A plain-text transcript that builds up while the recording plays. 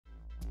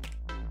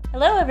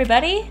Hello,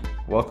 everybody.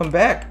 Welcome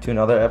back to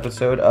another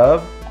episode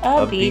of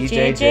A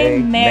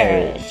BJJ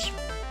Marriage,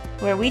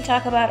 where we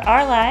talk about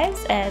our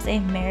lives as a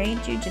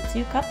married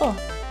jiu-jitsu couple.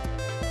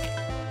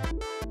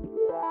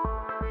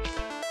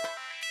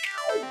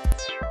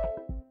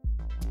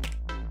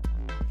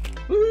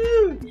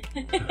 Woo!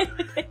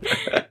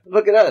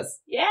 Look at us.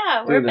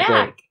 Yeah, we're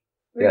back.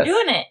 We're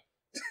doing it.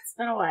 It's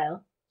been a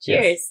while.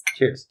 Cheers. Yes.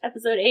 Cheers.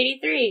 Episode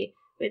 83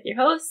 with your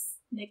hosts,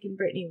 Nick and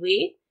Brittany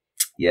Lee.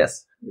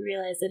 Yes. We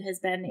realize it has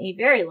been a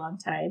very long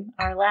time.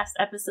 Our last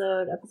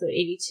episode, episode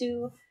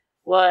 82,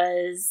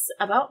 was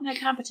about my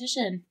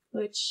competition,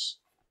 which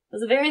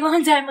was a very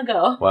long time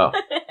ago. Wow.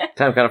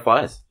 Time kind of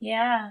flies.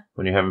 Yeah.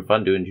 When you're having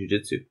fun doing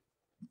jiu-jitsu.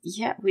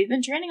 Yeah, we've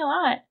been training a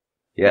lot.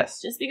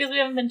 Yes. Just because we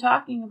haven't been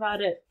talking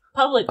about it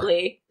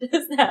publicly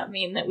does not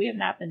mean that we have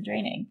not been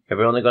training. Have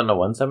we only gone to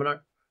one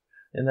seminar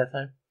in that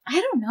time? I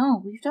don't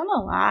know. We've done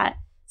a lot.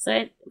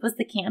 So was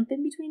the camp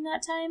in between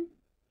that time?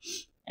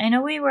 I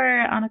know we were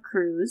on a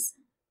cruise.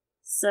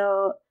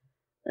 So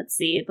let's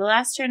see. The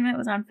last tournament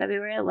was on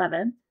February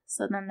 11th.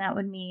 So then that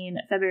would mean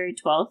February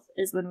 12th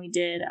is when we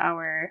did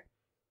our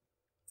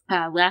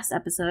last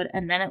episode.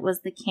 And then it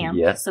was the camp.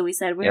 Yes. So we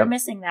said we were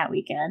missing that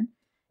weekend.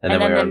 And then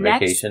we were on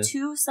vacation. The next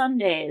 2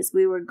 Sundays,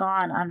 we were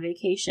gone on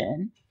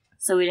vacation.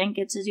 So we didn't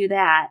get to do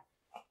that.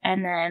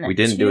 And then we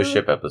didn't do a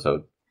ship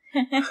episode.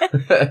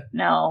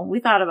 No, we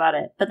thought about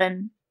it. But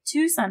then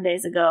 2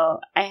 Sundays ago,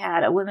 I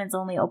had a women's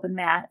only open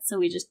mat.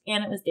 So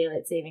and it was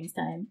daylight savings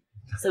time.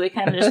 So we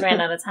kind of just ran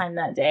out of time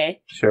that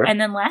day. Sure.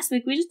 And then last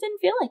week, we just didn't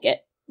feel like it.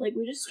 Like,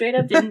 we just straight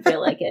up didn't feel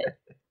like it.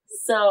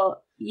 So,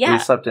 yeah. We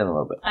slept in a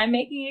little bit. I'm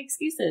making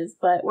excuses,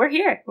 but we're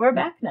here. We're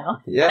back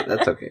now. Yeah,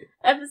 that's okay.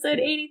 Episode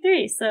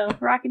 83. So,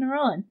 rocking and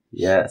rolling.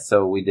 Yeah,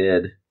 so we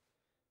did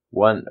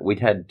one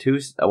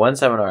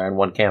seminar and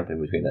one camp in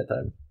between that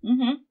time.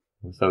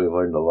 Mm-hmm. So we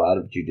learned a lot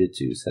of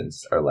jiu-jitsu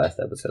since our last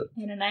episode.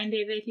 And a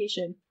 9-day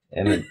vacation.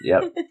 And then,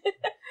 yep.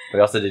 We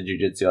also did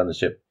jiu-jitsu on the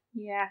ship.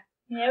 Yeah.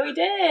 Yeah, we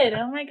did.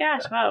 Oh my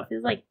gosh. Wow. It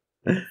feels like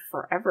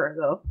forever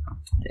ago.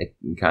 It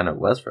kind of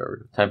was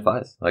forever. Time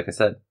flies, like I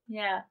said.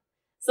 Yeah.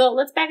 So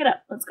let's back it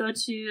up. Let's go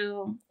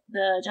to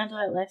the Gentle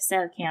Light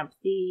Lifestyle Camp.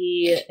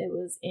 It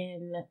was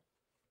in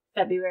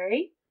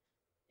February.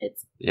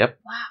 Yep.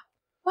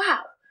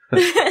 Wow.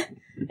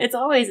 It's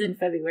always in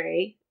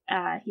February.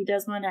 He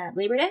does one at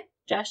Labor Day.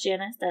 Josh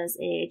Janis does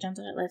a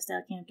Gentle Light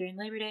Lifestyle Camp during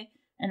Labor Day.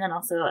 And then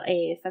also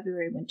a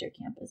February winter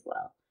camp as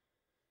well.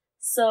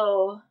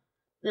 So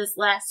this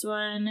last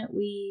one,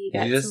 we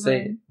got Did you just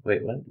say...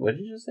 Wait, what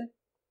did you just say?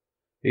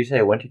 Did you say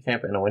a winter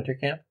camp and a winter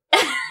camp?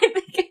 I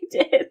think I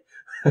did.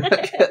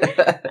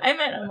 I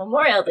meant a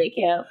Memorial Day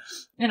camp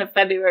and a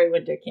February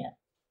winter camp.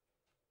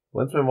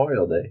 When's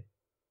Memorial Day?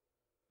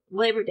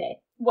 Labor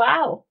Day.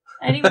 Wow.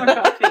 I need more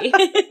coffee.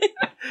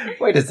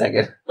 Wait a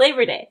second.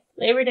 Labor Day.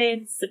 Labor Day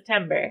in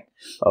September.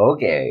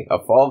 Okay. A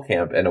fall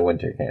camp and a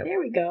winter camp.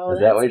 There we go. Is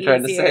that what you're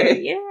trying to say?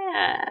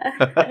 Yeah.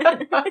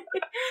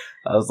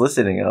 I was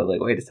listening and I was like,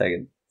 wait a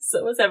second.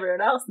 So was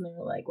everyone else. And they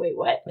were like, wait,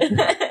 what?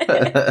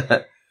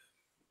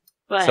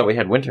 But so we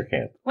had winter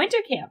camp.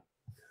 Winter camp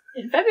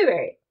in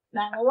February.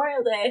 Not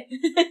Memorial Day.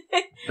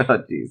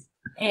 Oh, jeez.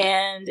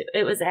 And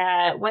it was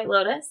at White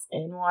Lotus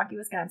in Milwaukee,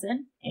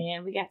 Wisconsin.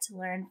 And we got to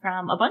learn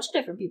from a bunch of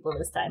different people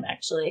this time,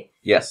 actually.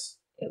 Yes.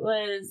 It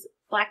was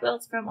black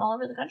belts from all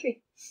over the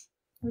country,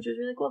 which was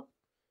really cool.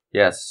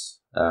 Yes.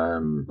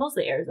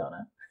 Mostly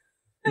Arizona.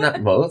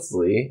 Not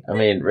mostly. I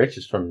mean, Rich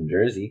is from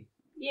Jersey.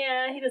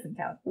 Yeah, he doesn't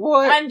count.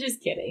 What? I'm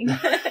just kidding.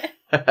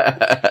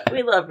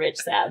 We love Rich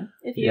Sab.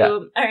 If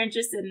you are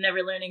interested in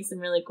ever learning some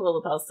really cool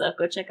lapel stuff,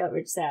 go check out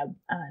Rich Sab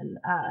on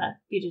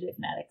BJJ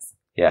Fanatics.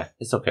 Yeah,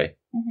 it's okay.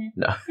 Mm-hmm.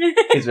 No,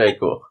 he's very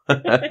cool.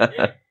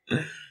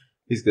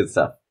 He's good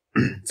stuff.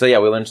 So yeah,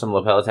 we learned some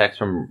lapel attacks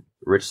from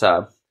Rich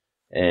Sab,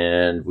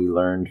 and we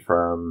learned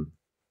from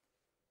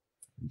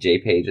Jay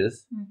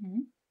Pages.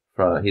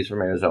 Mm-hmm. He's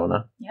from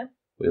Arizona. Yep.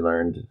 We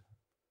learned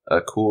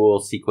a cool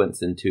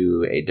sequence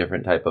into a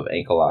different type of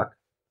ankle lock.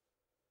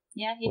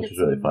 Yeah, he which did was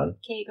really some fun.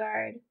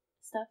 K-guard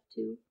stuff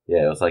too.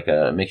 Yeah, it was like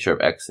a mixture of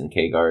X and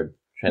K-guard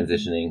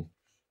transitioning,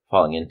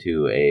 falling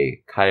into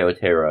a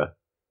Kyotera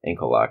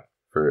ankle lock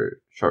for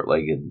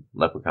short-legged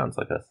leprechauns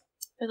like us.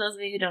 For those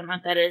of you who don't know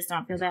what that is,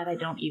 don't feel bad. I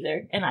don't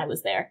either, and I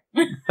was there.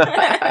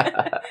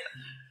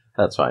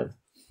 That's fine.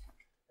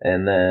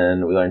 And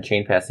then we learned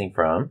chain passing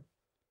from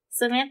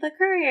Samantha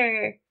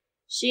Courier.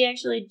 She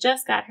actually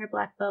just got her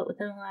black belt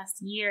within the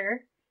last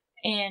year,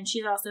 and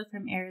she's also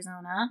from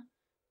Arizona.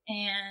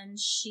 And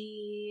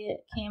she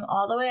came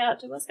all the way out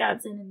to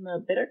Wisconsin in the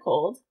bitter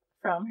cold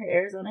from her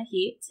Arizona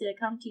heat to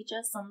come teach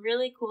us some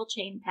really cool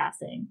chain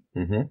passing.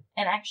 Mm-hmm.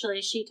 And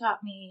actually, she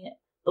taught me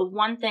the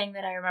one thing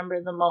that I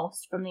remember the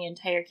most from the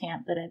entire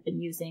camp that I've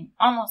been using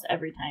almost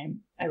every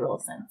time I roll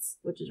since,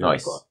 which is really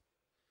cool.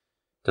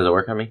 Does it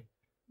work on me?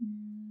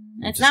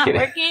 It's not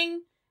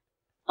working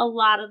a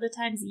lot of the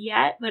times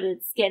yet, but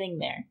it's getting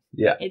there.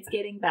 Yeah. It's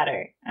getting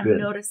better. I'm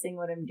noticing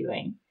what I'm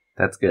doing.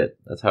 That's good.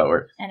 That's how it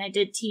works. And I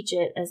did teach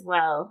it as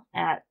well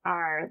at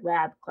our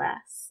lab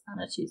class on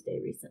a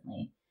Tuesday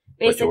recently.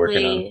 what you're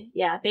working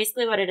on.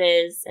 Basically what it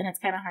is, and it's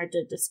kind of hard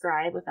to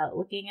describe without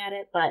looking at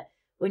it, but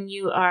when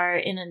you're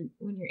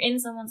in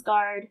someone's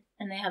guard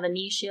and they have a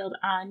knee shield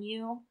on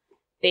you,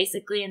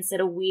 basically instead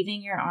of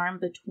weaving your arm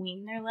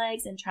between their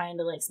legs and trying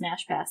to like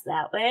smash past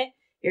that way,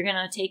 you're going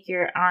to take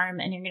your arm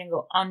and you're going to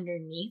go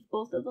underneath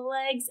both of the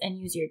legs and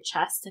use your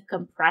chest to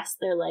compress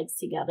their legs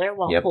together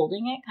while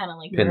holding it, kind of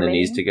like pin the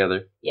knees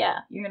together. Yeah,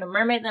 you're going to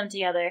mermaid them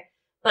together,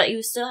 but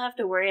you still have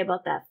to worry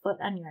about that foot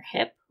on your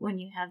hip when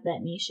you have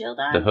that knee shield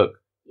on. The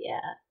hook. Yeah,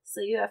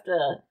 so you have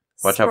to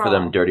watch out for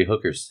them dirty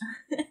hookers,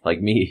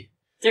 like me.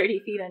 Dirty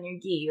feet on your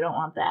gi, you don't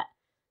want that,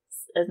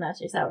 as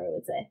Master Sour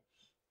would say.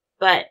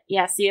 But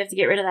yeah, so you have to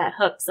get rid of that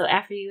hook. So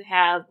after you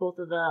have both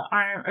of the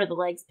arm or the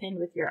legs pinned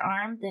with your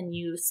arm, then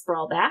you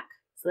sprawl back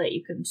so that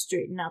you can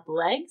straighten out the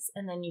legs,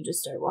 and then you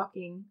just start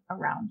walking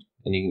around.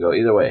 And you can go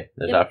either way.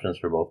 There's options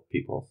for both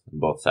people,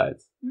 both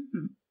sides.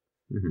 Mm-hmm.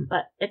 Mm-hmm.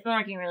 But it's been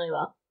working really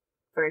well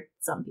for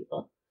some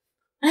people.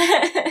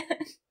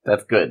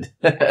 That's good.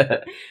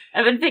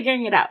 I've been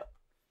figuring it out.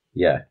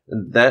 Yeah,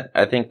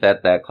 I think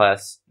that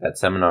class, that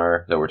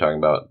seminar that we're talking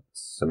about,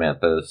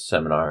 Samantha's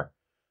seminar,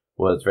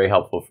 was very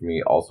helpful for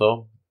me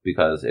also,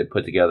 because it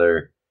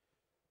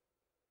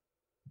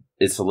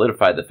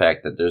solidified the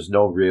fact that there's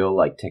no real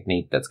like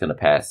technique that's going to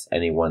pass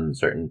any one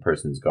certain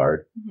person's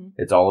guard. Mm-hmm.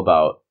 It's all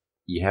about,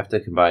 you have to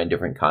combine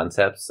different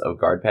concepts of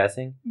guard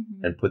passing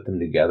and put them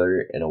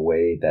together in a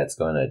way that's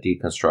going to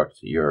deconstruct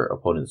your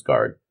opponent's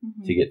guard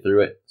to get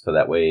through it. So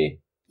that way,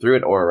 through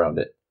it or around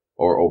it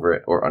or over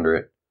it or under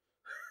it.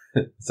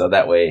 So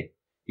that way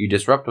you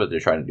disrupt what they're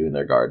trying to do in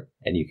their guard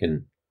and you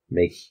can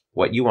make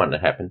what you want to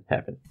happen.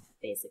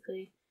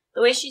 Basically,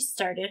 the way she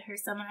started her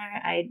seminar,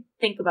 I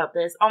think about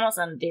this almost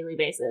on a daily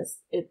basis.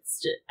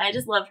 I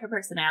just loved her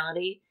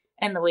personality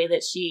and the way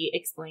that she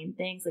explained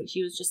things. Like,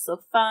 she was just so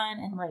fun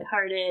and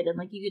lighthearted, and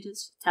like you could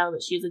just tell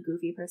that she was a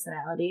goofy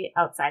personality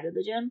outside of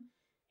the gym.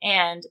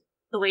 And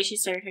the way she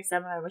started her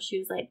seminar was, she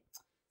was like,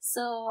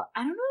 so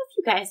I don't know if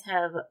you guys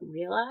have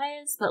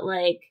realized, but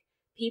like,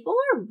 people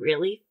are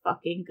really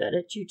fucking good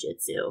at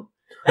jujitsu.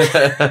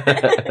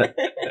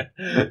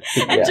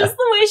 And just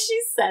the way she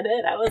said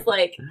it, I was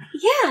like,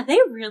 yeah, they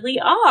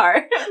really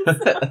are.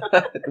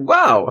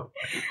 Wow.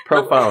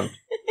 Profound.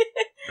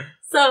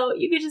 So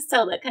you could just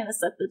tell that kind of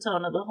set the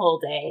tone of the whole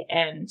day.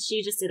 And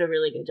she just did a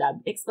really good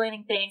job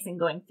explaining things and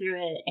going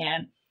through it.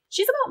 And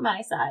she's about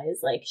my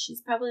size. Like,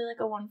 she's probably like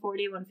a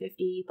 140,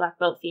 150 black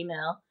belt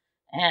female.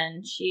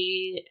 And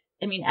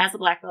as a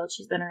black belt,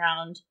 she's been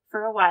around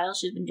for a while.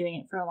 She's been doing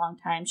it for a long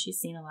time. She's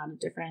seen a lot of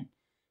different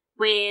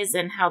ways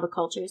and how the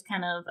culture is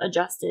kind of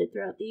adjusted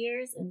throughout the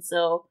years. And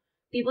so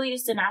people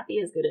used to not be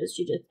as good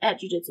at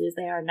jiu-jitsu as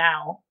they are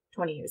now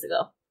 20 years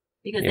ago,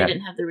 because they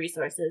didn't have the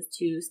resources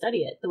to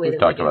study it the way we've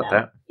talked about now.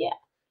 That. Yeah.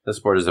 The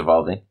sport is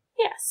evolving.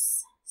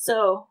 Yes.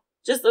 So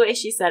just the way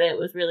she said it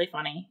was really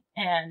funny.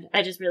 And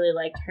I just really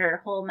liked her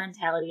whole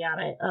mentality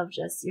on it of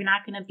just, you're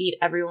not going to beat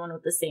everyone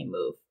with the same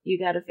move. You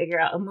got to figure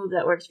out a move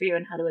that works for you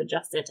and how to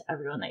adjust it to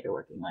everyone that you're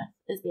working with,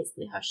 is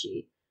basically how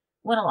she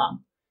went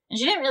along. And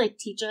she didn't really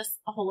teach us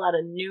a whole lot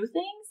of new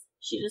things.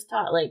 She just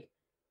taught like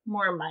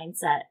more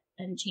mindset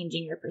and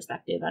changing your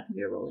perspective on who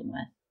you're rolling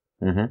with.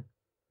 Mm-hmm.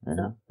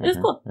 So it was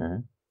cool.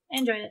 Mm-hmm. I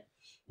enjoyed it.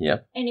 Yeah.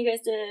 And you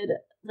guys did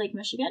Lake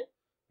Michigan?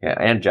 Yeah,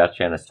 and Josh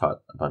Janis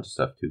taught a bunch of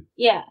stuff too.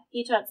 Yeah,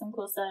 he taught some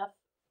cool stuff.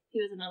 He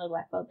was another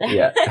black belt there.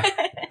 Yeah.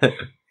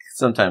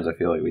 Sometimes I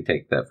feel like we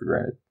take that for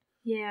granted.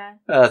 Yeah.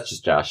 That's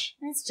just Josh.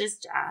 It's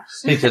just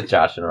Josh. He's just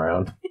joshing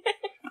around.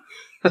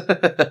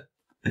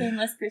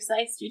 Painless,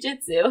 precise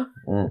jiu-jitsu.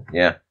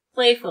 Yeah.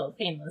 Playful,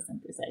 painless, and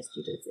precise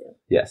jiu-jitsu.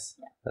 Yes.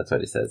 Yeah. That's what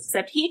he says.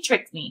 Except he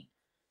tricked me.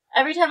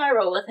 Every time I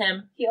roll with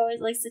him, he always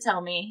likes to tell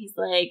me, he's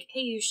like,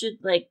 hey, you should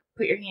like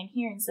put your hand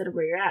here instead of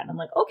where you're at. And I'm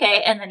like,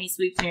 okay. And then he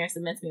sweeps me or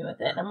submits me with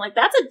it. And I'm like,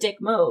 that's a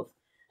dick move.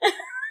 And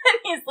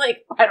he's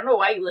like, I don't know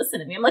why you listen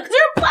to me. I'm like, because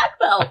you're a black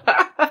belt.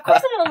 Of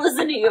course I'm going to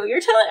listen to you. I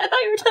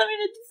thought you were telling me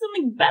to do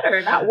something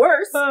better, not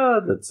worse. Oh,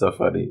 that's so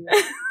funny.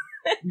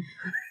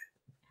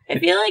 I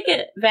feel like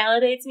it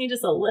validates me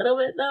just a little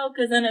bit, though,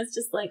 because then it's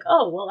just like,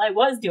 oh, well, I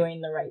was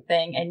doing the right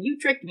thing, and you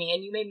tricked me,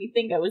 and you made me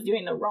think I was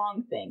doing the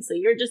wrong thing, so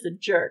you're just a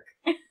jerk.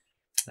 I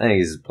think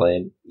he's just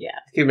playing. Yeah.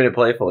 He's keeping it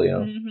playful, you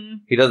know. Mm-hmm.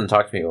 He doesn't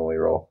talk to me when we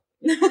roll.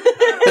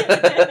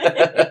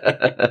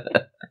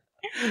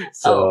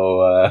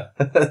 So,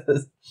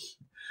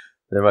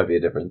 there might be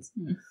a difference.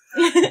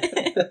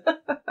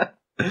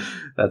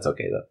 That's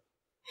okay,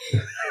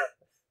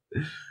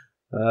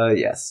 though.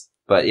 Yes.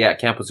 But yeah,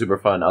 camp was super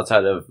fun.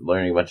 Outside of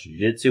learning a bunch of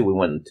jiu-jitsu, we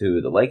went to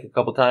the lake a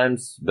couple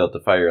times, built a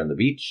fire on the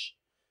beach,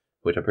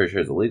 which I'm pretty sure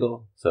is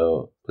illegal.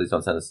 So please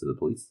don't send us to the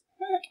police.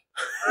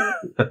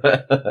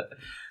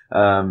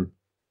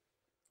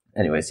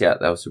 Anyways, yeah,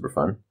 that was super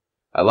fun.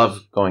 I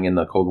love going in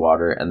the cold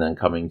water and then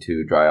coming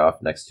to dry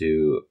off next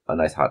to a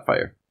nice hot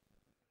fire.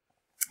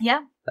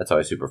 Yeah. That's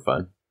always super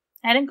fun.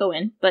 I didn't go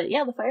in, but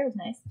yeah, the fire was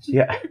nice.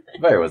 Yeah,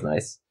 the fire was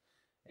nice.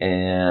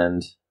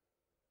 And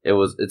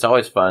it's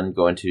always fun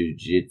going to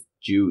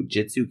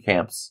jiu-jitsu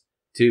camps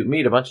to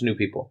meet a bunch of new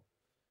people.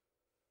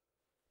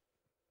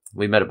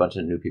 We met a bunch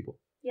of new people.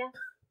 Yeah.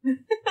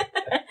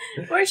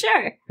 For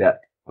sure. Yeah.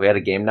 We had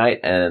a game night,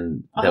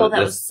 and that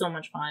was so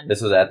much fun.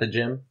 This was at the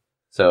gym.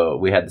 So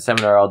we had the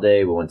seminar all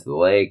day. We went to the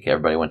lake.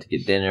 Everybody went to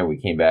get dinner. We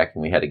came back,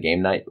 and we had a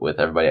game night with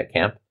everybody at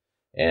camp.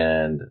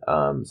 And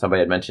somebody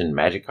had mentioned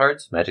Magic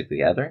cards, Magic the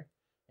Gathering.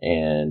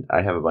 And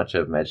I have a bunch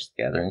of Magic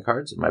the Gathering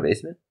cards in my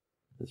basement.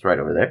 It's right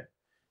over there.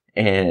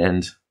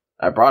 And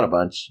I brought a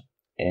bunch,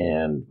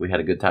 and we had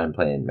a good time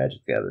playing Magic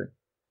the Gathering.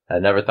 I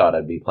never thought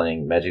I'd be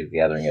playing Magic the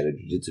Gathering at a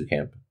jiu-jitsu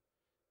camp.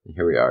 And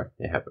here we are.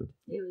 It happened.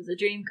 It was a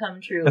dream come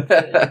true.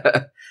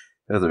 It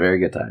was a very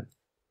good time.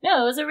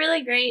 No, it was a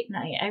really great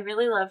night. I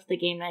really loved the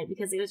game night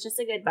because it was just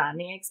a good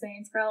bonding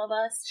experience for all of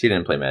us. She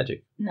didn't play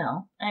Magic.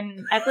 No.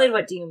 And I played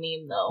What Do You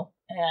Meme, though.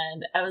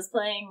 And I was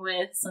playing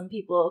with some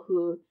people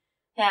who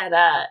had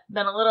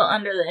been a little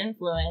under the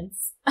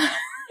influence.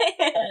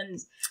 And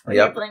when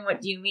you're playing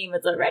What Do You Meme,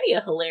 it's already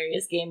a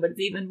hilarious game, but it's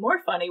even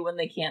more funny when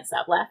they can't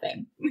stop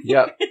laughing.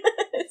 Yep.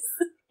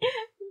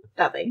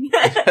 Nothing.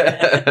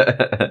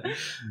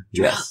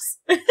 Drugs.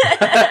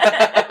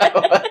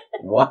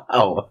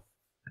 Wow.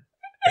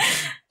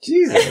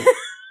 Jesus.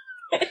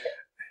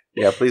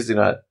 Yeah, please do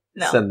not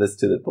send this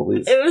to the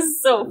police. It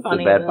was so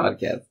funny. It's a bad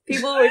podcast.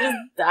 People were just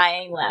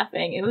dying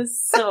laughing. It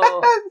was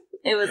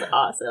it was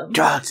awesome.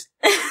 Drugs.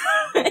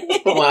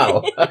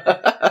 Wow.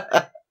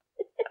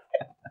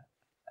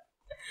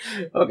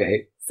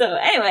 Okay. So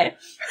anyway.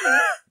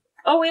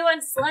 Oh, we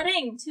went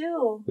sledding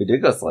too. We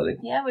did go sledding.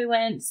 Yeah, we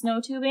went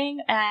snow tubing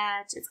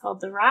it's called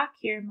The Rock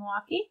here in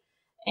Milwaukee.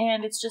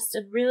 And it's just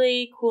a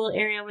really cool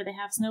area where they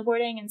have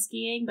snowboarding and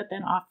skiing, but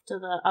then off to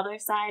the other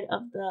side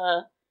of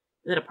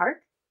is it a park?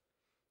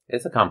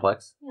 It's a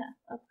complex. Yeah,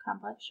 a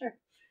complex, sure.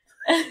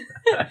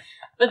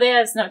 But they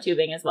have snow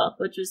tubing as well,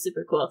 which was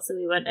super cool. So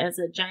we went as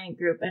a giant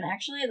group, and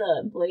actually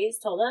the employees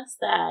told us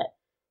that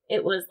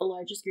it was the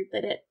largest group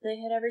that they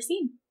had ever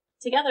seen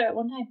together at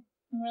one time.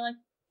 And we're like,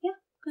 yeah,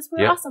 because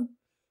we're awesome.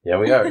 Yeah,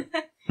 we are.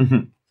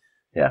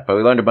 Yeah, but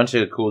we learned a bunch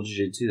of cool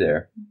jiu-jitsu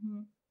there.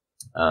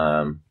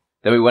 Mm-hmm.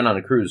 Then we went on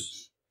a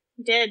cruise.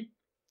 We did.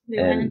 We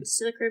went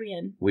to the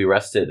Caribbean. We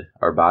rested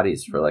our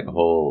bodies for like a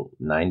whole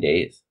 9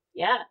 days.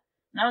 Yeah.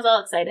 And I was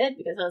all excited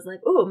because I was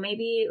like, ooh,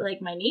 maybe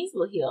like my knees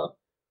will heal.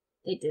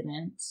 They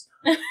didn't.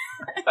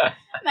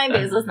 9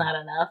 days was not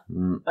enough.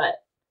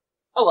 But,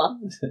 oh well.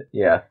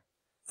 Yeah.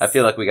 I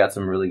feel like we got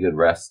some really good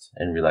rest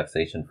and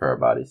relaxation for our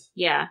bodies.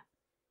 Yeah.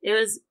 It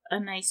was a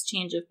nice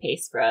change of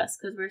pace for us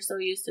because we're so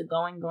used to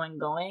going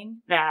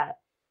that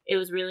it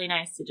was really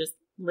nice to just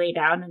lay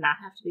down and not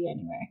have to be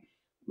anywhere.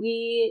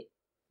 We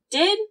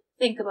did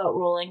think about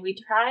rolling. We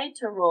tried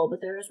to roll, but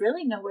there was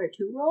really nowhere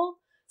to roll.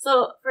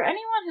 So for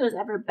anyone who has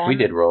ever been... We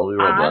did roll. We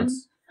rolled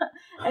once.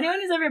 Anyone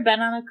who's ever been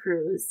on a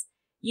cruise,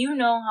 you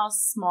know how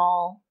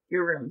small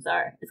your rooms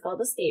are. It's called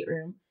a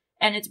stateroom.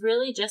 And it's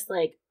really just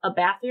like a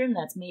bathroom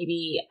that's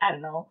maybe,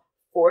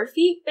 4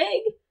 feet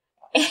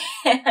big.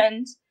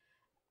 And...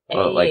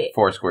 like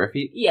 4 square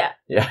feet? Yeah.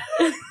 Yeah.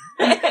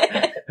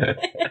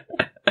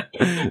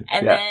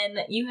 And then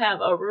you have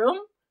a room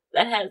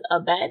that has a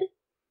bed,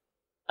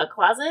 a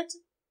closet,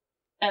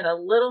 and a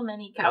little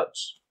mini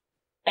couch.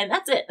 And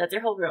that's it. That's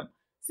your whole room.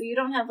 So you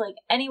don't have like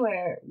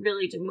anywhere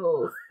really to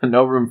move.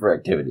 No room for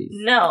activities.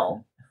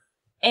 No.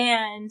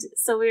 And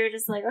so we were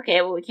just like,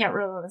 okay, well, we can't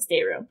roll in the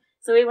stateroom.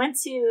 So we went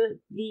to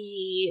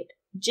the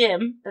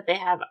gym that they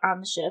have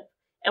on the ship.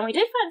 And we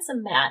did find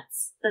some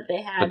mats that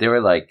they had. But they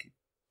were like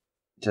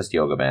just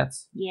yoga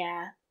mats.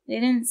 Yeah. They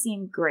didn't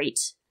seem great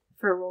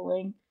for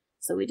rolling.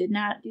 So we did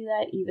not do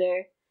that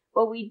either.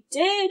 But we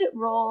did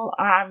roll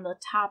on the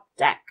top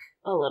deck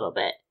a little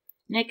bit.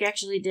 Nick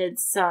actually did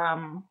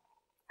some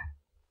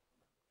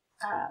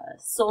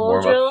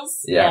solo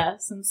drills. Yeah,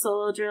 some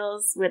solo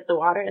drills with the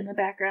water in the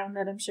background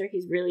that I'm sure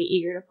he's really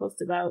eager to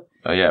post about.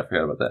 Oh yeah, I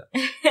forgot about that.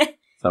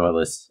 It's on my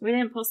list. We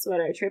didn't post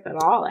about our trip at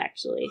all,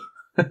 actually.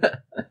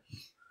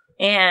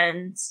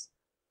 And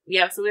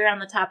yeah, so we were on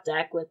the top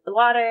deck with the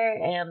water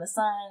and the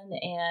sun,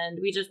 and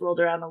we just rolled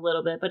around a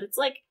little bit. But it's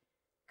like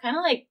kind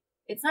of like,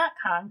 it's not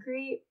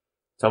concrete.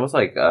 It's almost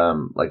like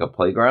a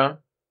playground,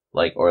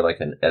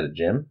 at a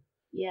gym.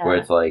 Yeah. Where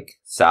it's like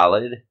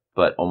solid,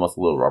 but almost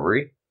a little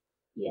rubbery.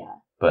 Yeah.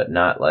 But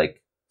not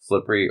like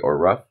slippery or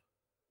rough.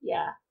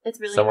 Yeah. It's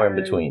really somewhere hard.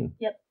 in between.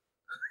 Yep.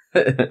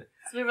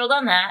 So we rolled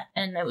on that,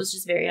 and it was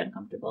just very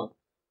uncomfortable.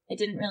 I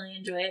didn't really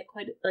enjoy it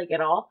quite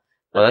at all.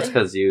 Well, that's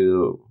because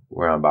you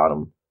were on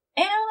bottom.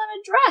 And I was on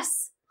a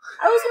dress.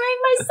 I was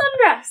wearing my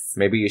sundress.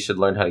 Maybe you should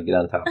learn how to get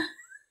on top. I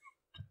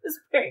was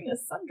wearing a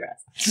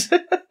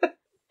sundress.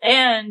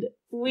 And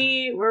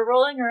we were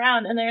rolling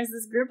around, and there's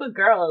this group of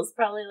girls,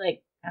 probably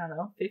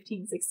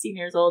 15, 16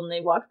 years old, and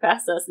they walked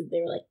past us, and they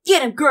were like,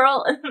 "Get him,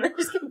 girl!" And then they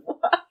just kept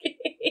walking.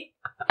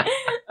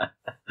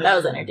 That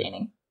was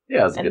entertaining.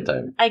 Yeah, it was a good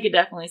time. I could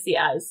definitely see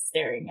eyes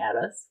staring at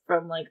us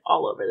from,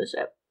 all over the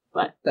ship.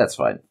 But that's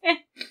fine.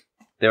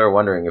 They were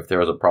wondering if there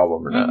was a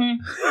problem or not.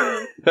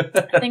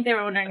 Mm-hmm. I think they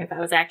were wondering if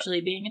I was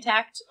actually being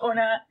attacked or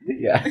not.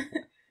 Yeah.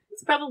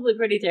 It's probably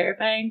pretty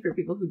terrifying for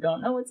people who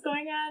don't know what's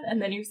going on,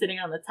 and then you're sitting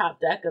on the top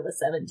deck of a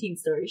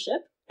 17-story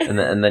ship.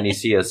 And then you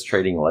see us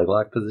trading leg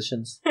lock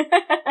positions.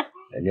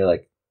 And you're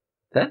like,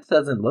 that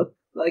doesn't look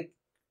like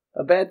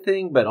a bad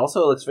thing, but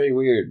also it looks very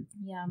weird.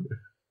 Yeah.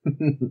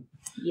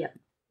 Yep.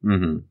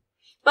 Mm-hmm.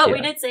 But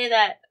we did say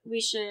that we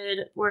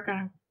should work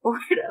on board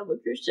of a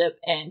cruise ship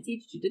and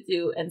teach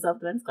jiu-jitsu and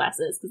self-defense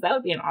classes, because that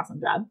would be an awesome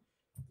job.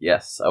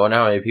 Yes. I wonder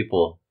how many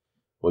people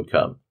would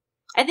come.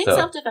 I think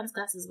self-defense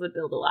classes would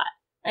build a lot.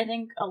 I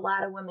think a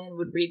lot of women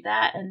would read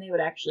that and they would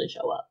actually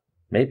show up.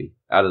 Maybe.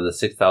 Out of the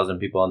 6,000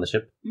 people on the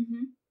ship?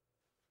 Mm-hmm.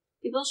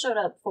 People showed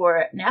up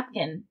for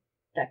napkin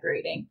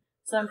decorating.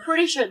 So I'm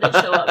pretty sure they'd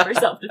show up for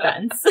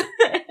self-defense.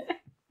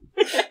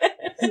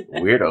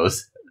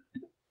 Weirdos.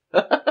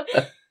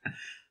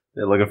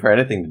 They're looking for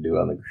anything to do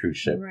on the cruise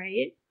ship.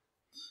 Right?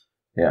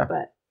 Yeah.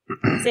 But,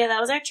 so yeah, that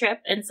was our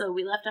trip. And so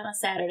we left on a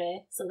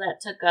Saturday. So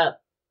that took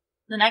up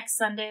the next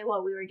Sunday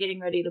while we were getting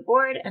ready to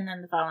board. And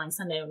then the following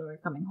Sunday when we were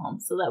coming home.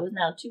 So that was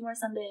now 2 more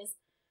Sundays.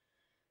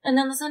 And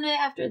then the Sunday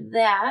after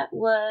that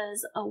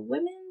was a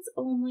women's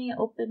only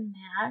open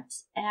mat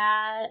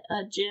at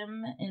a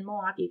gym in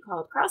Milwaukee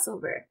called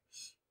Crossover.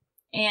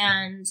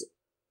 And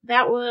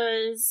that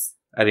was...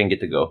 I didn't get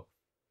to go.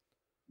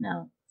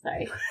 No,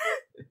 sorry.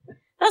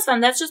 That's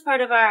fun. That's just part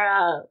of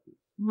our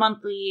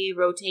monthly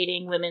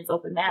rotating women's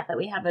open mat that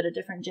we have at a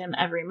different gym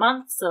every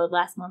month. So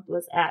last month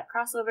was at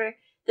Crossover.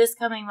 This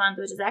coming month,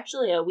 which is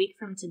actually a week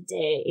from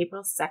today,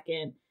 April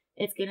 2nd,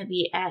 it's going to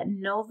be at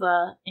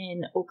Nova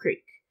in Oak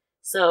Creek.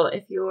 So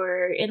if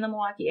you're in the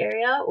Milwaukee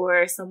area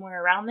or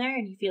somewhere around there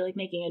and you feel like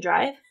making a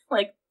drive,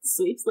 like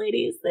sweeps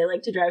ladies, they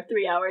like to drive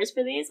 3 hours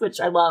for these,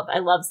 which I love. I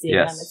love seeing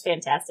them. It's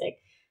fantastic.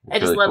 I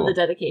just love the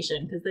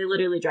dedication because they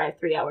literally drive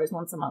 3 hours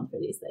once a month for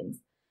these things.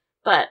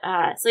 But,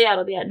 so yeah,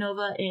 it'll be at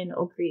Nova in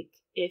Oak Creek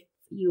if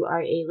you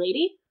are a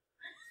lady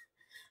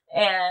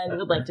and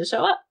would like to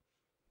show up.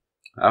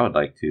 I would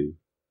like to.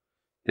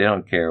 They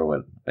don't care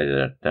what I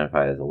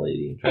identify as a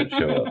lady and try to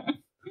show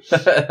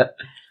up.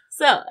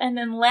 So, and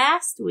then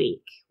last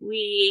week,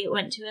 we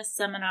went to a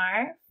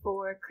seminar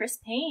for Chris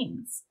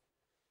Payne's.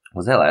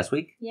 Was that last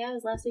week? Yeah, it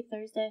was last week,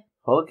 Thursday.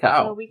 Holy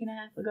cow. So a week and a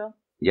half ago.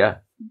 Yeah.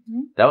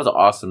 Mm-hmm. That was an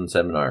awesome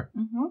seminar.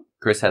 Mm-hmm.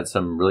 Chris had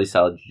some really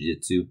solid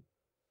jiu-jitsu.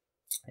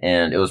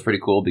 And it was pretty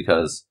cool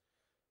because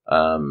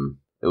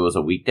it was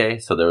a weekday,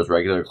 so there was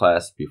regular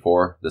class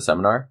before the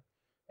seminar.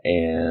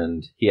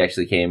 And he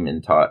actually came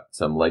and taught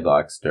some leg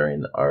locks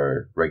during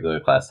our regular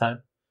class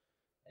time.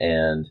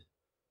 And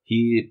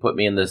he put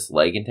me in this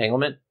leg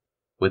entanglement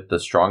with the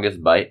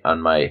strongest bite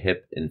on my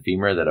hip and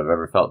femur that I've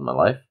ever felt in my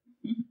life.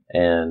 Mm-hmm.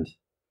 And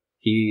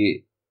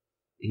he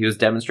was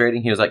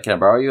demonstrating. He was like, "Can I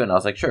borrow you?" And I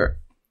was like, "Sure."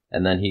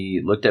 And then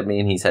he looked at me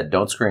and he said,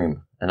 "Don't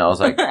scream." And I was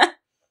like,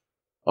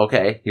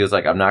 "Okay." He was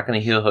like, "I'm not going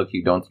to heel hook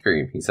you. Don't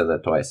scream." He said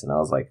that twice. And I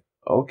was like,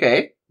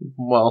 "Okay,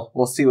 well,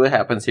 we'll see what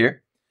happens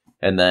here."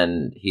 And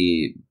then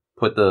he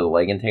put the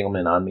leg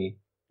entanglement on me,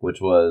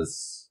 which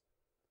was...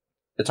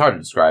 It's hard to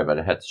describe, but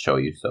I had to show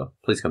you, so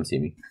please come see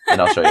me,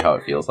 and I'll show you how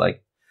it feels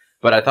like.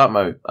 But I thought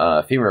my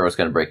femur was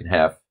going to break in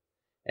half,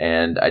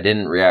 and I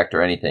didn't react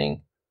or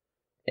anything,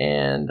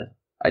 and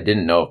I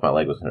didn't know if my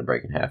leg was going to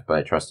break in half, but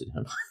I trusted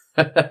him.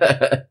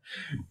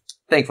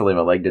 Thankfully,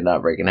 my leg did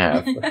not break in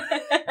half,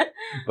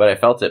 but I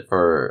felt it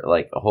for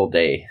like a whole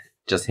day,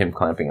 just him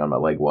clamping on my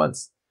leg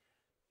once.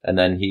 And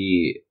then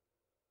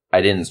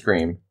I didn't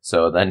scream,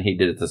 so then he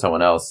did it to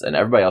someone else, and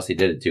everybody else he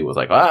did it to was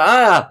like,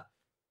 "Ah!"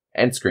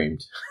 and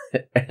screamed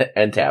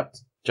and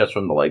tapped just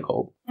from the leg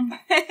hold.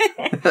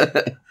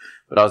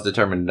 But I was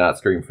determined to not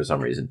scream for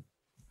some reason,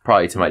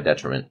 probably to my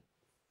detriment.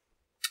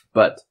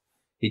 But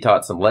he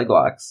taught some leg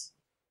locks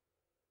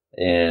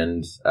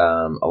and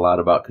a lot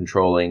about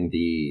controlling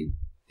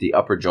the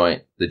upper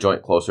joint, the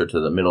joint closer to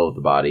the middle of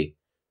the body,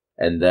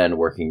 and then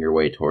working your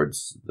way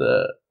towards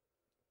the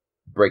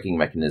braking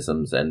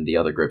mechanisms and the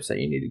other grips that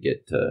you need to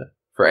get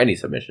for any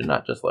submission,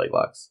 not just leg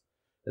locks.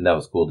 And that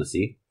was cool to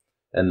see.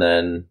 And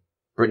then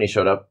Brittany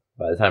showed up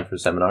by the time for the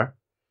seminar,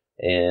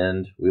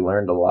 and we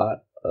learned a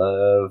lot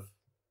of...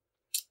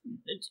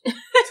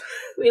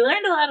 We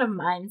learned a lot of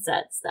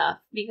mindset stuff,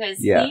 because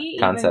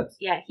concepts.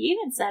 He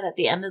even said at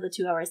the end of the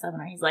 2-hour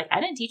seminar, he's like, "I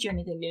didn't teach you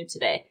anything new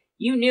today.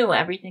 You knew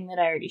everything that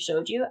I already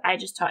showed you. I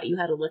just taught you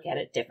how to look at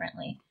it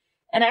differently."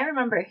 And I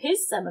remember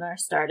his seminar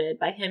started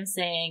by him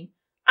saying,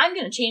 "I'm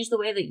going to change the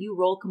way that you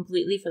roll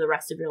completely for the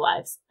rest of your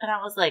lives." And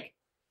I was like,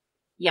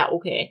 yeah,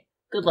 okay.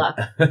 Good luck.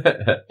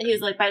 He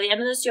was like, "By the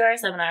end of this 2-hour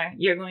seminar,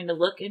 you're going to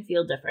look and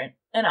feel different."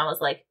 And I was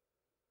like,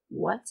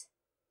 what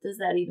does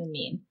that even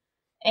mean?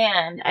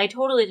 And I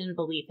totally didn't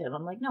believe him.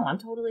 I'm like, no, I'm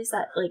totally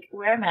set. Like,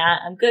 where I'm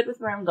at, I'm good with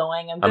where I'm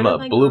going. I'm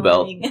a blue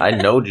belt. I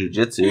know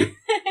jiu-jitsu.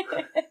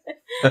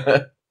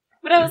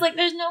 But I was like,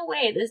 there's no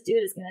way this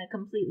dude is going to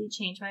completely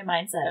change my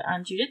mindset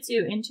on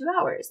jiu-jitsu in 2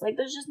 hours. Like,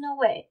 there's just no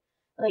way.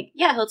 Like,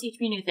 yeah, he'll teach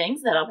me new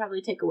things that I'll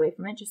probably take away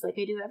from it, just like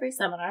I do every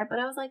seminar. But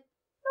I was like,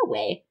 no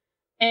way.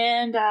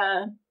 And,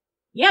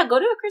 yeah, go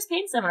to a Chris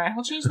Payne seminar.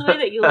 He'll change the way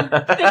that you think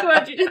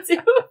about jiu-jitsu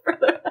for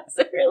the rest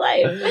of your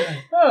life.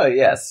 Oh,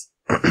 yes.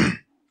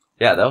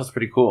 Yeah, that was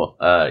pretty cool.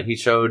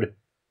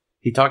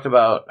 He talked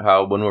about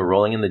how when we're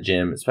rolling in the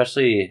gym,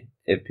 especially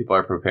if people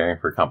are preparing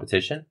for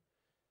competition,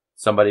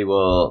 somebody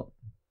will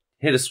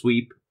hit a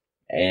sweep,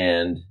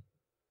 and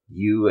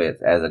you,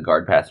 as a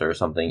guard passer or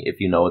something, if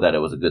you know that it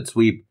was a good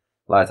sweep,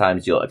 a lot of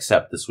times you'll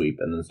accept the sweep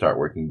and then start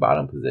working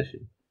bottom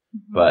position.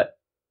 Mm-hmm. But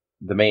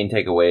the main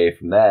takeaway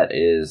from that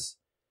is,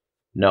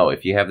 no,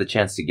 if you have the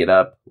chance to get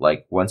up,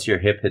 like once your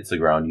hip hits the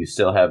ground, you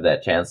still have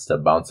that chance to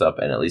bounce up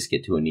and at least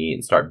get to a knee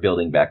and start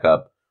building back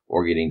up,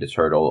 or getting to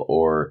turtle,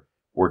 or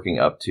working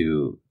up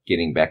to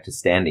getting back to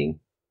standing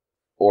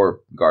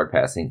or guard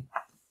passing.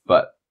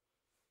 But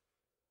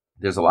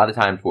there's a lot of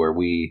times where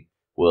we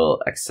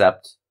will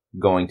accept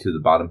going to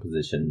the bottom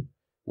position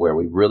where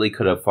we really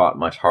could have fought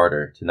much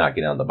harder to not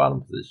get on the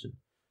bottom position.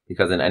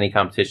 Because in any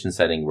competition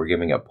setting, we're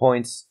giving up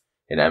points.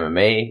 In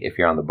MMA, if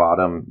you're on the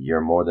bottom,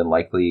 you're more than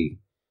likely,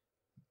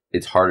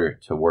 it's harder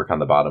to work on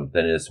the bottom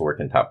than it is to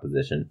work in top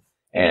position.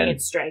 And you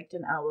get striked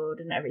and elbowed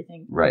and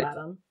everything from the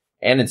bottom.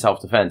 And in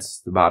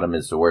self-defense, the bottom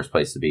is the worst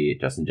place to be,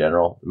 just in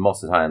general.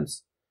 Most of the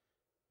times,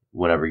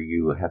 whenever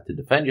you have to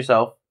defend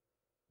yourself,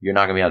 you're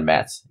not going to be on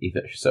mats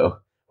either. So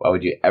why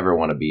would you ever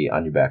want to be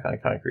on your back on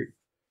concrete?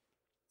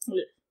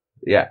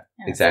 Yeah,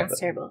 exactly. Sounds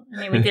terrible.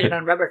 I mean, we did it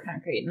on rubber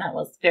concrete, and that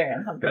was very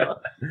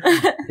uncomfortable.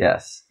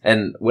 Yes.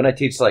 And when I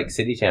teach like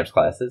city champs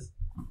classes,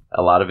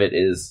 a lot of it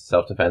is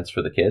self-defense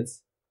for the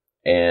kids.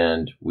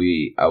 And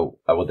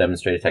I will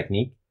demonstrate a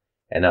technique,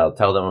 and I'll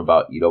tell them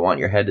about, you don't want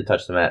your head to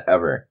touch the mat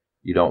ever.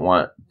 You don't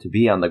want to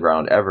be on the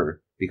ground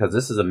ever, because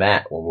this is a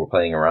mat when we're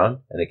playing around,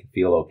 and it can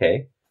feel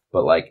okay.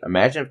 But like,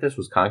 imagine if this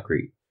was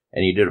concrete,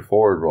 and you did a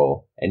forward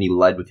roll, and you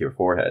led with your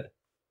forehead.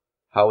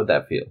 How would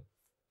that feel?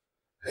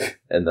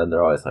 And then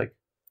they're always like,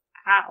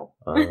 ow.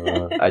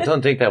 I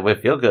don't think that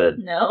would feel good.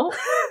 No.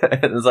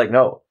 And it's like,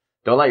 no,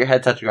 don't let your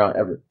head touch the ground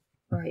ever.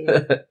 Right.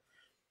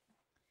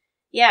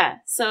 Yeah,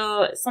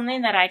 so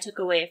something that I took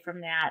away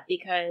from that,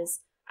 because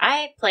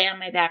I play on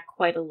my back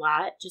quite a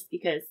lot just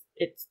because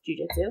it's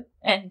jiu-jitsu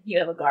and you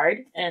have a guard,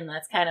 and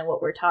that's kind of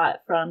what we're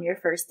taught from your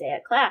first day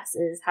at class,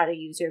 is how to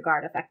use your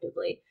guard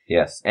effectively.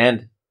 Yes,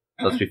 and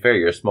let's be fair,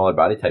 you're a smaller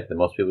body type than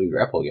most people you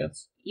grapple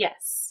against.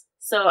 Yes.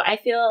 So I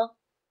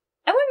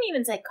wouldn't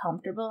even say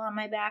comfortable on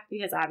my back,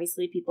 because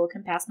obviously people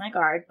can pass my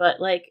guard, but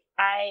like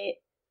I,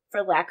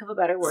 for lack of a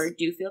better word,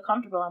 do feel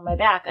comfortable on my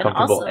back. And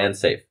comfortable also, and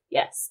safe.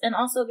 Yes. And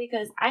also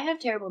because I have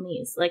terrible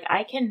knees. Like,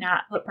 I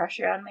cannot put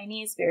pressure on my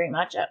knees very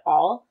much at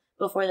all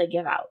before they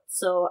give out.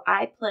 So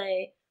I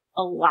play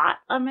a lot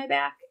on my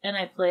back, and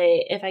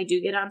if I do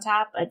get on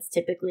top, it's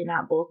typically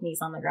not both knees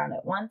on the ground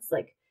at once.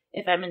 Like,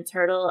 if I'm in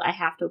turtle, I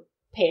have to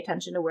pay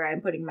attention to where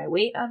I'm putting my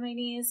weight on my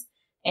knees.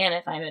 And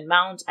if I'm in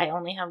mount, I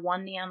only have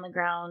one knee on the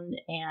ground,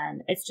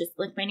 and it's just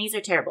like, my knees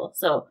are terrible.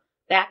 So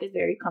back is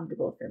very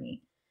comfortable for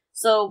me.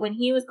 So when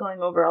he was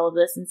going over all of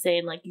this and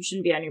saying, like, you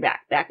shouldn't be on your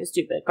back, back is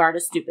stupid, guard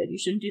is stupid, you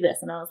shouldn't do this,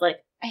 and I was like,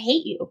 I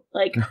hate you.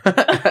 Like,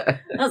 I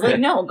was like,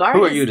 no, guard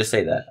Who are you to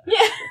say that?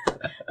 Yeah.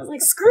 I was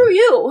like, screw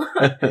you.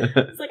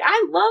 It's like,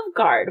 I love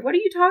guard. What are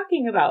you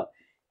talking about?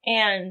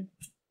 And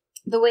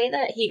the way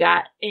that he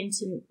got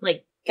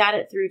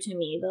it through to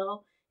me,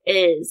 though,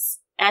 is,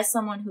 as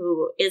someone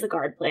who is a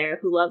guard player,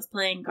 who loves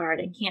playing guard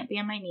and can't be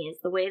on my knees,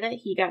 the way that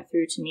he got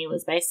through to me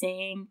was by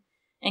saying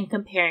and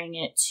comparing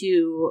it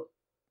to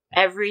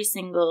every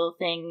single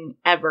thing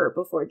ever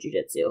before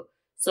jiu-jitsu.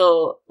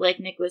 So, like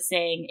Nick was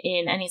saying,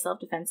 in any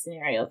self-defense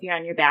scenario, if you're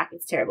on your back,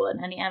 it's terrible.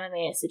 In any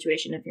MMA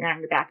situation, if you're on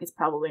your back, it's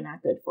probably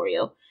not good for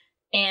you.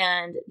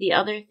 And the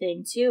other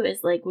thing, too,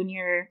 is like when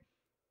you're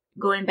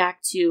going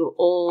back to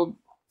old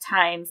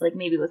times, like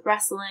maybe with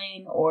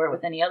wrestling or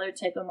with any other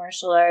type of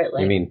martial art.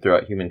 Like, you mean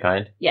throughout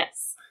humankind?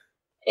 Yes.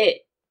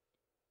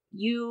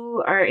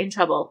 You are in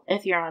trouble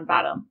if you're on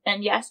bottom.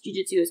 And yes,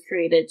 jiu-jitsu is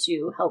created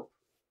to help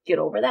get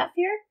over that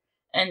fear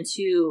and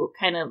to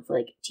kind of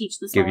like teach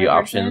the smaller give you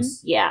person.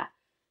 Options. Yeah.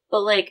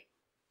 But like,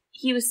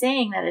 he was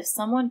saying that if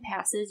someone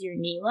passes your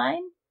knee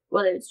line,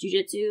 whether it's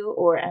jiu-jitsu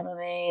or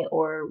MMA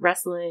or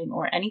wrestling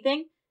or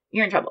anything,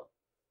 you're in trouble.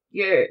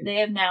 They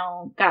have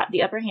now got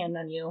the upper hand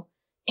on you.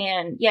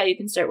 And yeah, you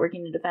can start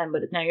working to defend,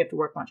 but now you have to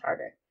work much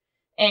harder.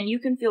 And you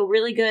can feel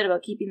really good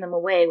about keeping them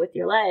away with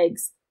your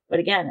legs. But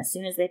again, as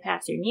soon as they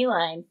pass your knee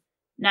line,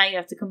 now you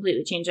have to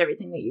completely change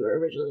everything that you were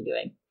originally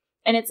doing.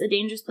 And it's a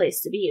dangerous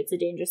place to be. It's a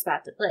dangerous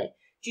spot to play.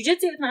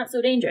 Jiu-jitsu is not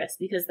so dangerous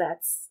because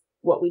that's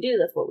what we do.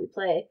 That's what we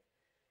play.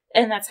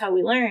 And that's how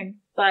we learn.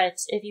 But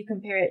if you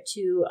compare it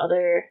to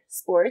other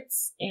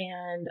sports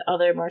and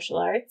other martial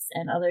arts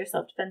and other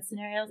self-defense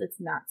scenarios,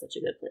 it's not such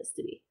a good place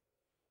to be.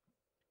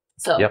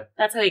 So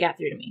That's how he got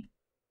through to me.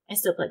 I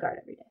still play guard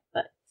every day,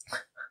 but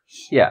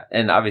yeah,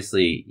 and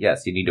obviously,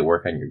 yes, you need to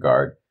work on your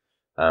guard.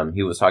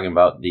 He was talking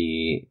about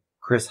the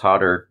Chris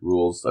Hodder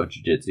rules of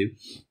jiu-jitsu.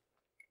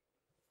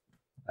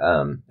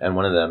 And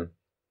one of them,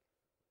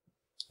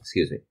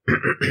 excuse me.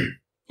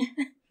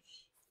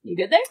 You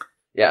good there?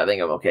 Yeah, I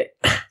think I'm okay.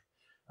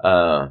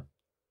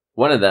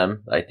 One of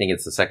them, I think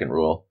it's the second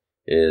rule,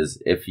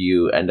 is if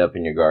you end up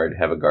in your guard,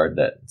 have a guard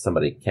that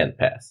somebody can't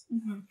pass.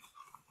 Mm-hmm.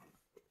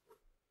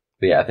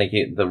 But yeah, I think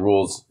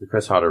the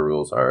Chris Hodder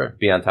rules are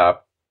be on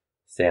top,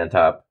 stay on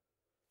top.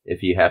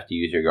 If you have to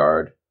use your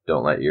guard,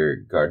 don't let your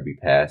guard be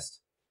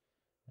passed.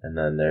 And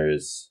then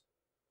there's...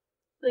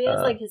 So he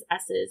has, like, his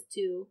S's,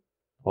 too.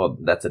 Well,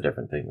 that's a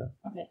different thing,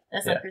 though. Okay.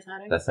 That's not Chris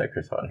Hodder? That's not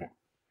Chris Hodder. Okay.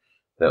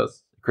 That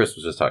was... Chris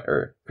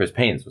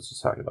Paynes was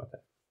just talking about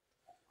that.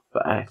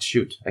 But,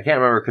 shoot. I can't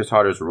remember Chris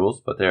Hodder's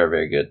rules, but they are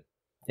very good.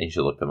 And you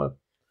should look them up.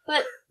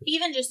 But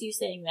even just you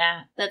saying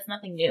that, that's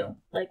nothing new.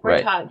 Like,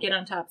 we're taught, get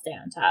on top, stay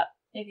on top.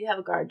 If you have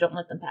a guard, don't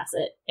let them pass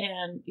it.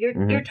 And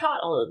you're taught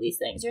all of these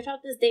things. You're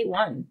taught this day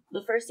one.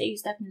 The first day you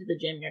step into the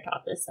gym, you're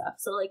taught this stuff.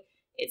 So, like,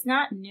 it's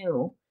not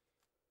new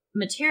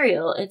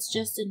material. It's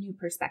just a new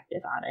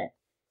perspective on it.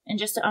 And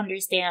just to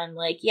understand,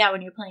 like, yeah,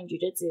 when you're playing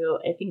jiu-jitsu,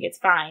 I think it's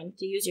fine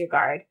to use your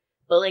guard.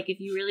 But, like, if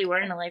you really were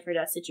in a life or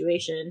death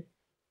situation,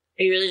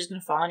 are you really just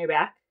going to fall on your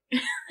back?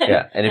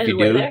 Yeah, and if you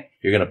do,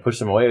 you're going to push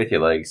them away with your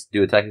legs,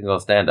 do a technical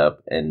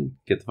stand-up, and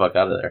get the fuck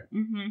out of there.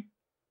 Mm-hmm.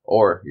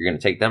 Or you're going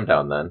to take them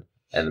down then,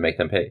 and make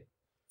them pay.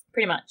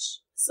 Pretty much.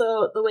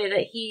 So the way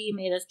that he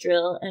made us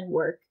drill and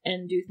work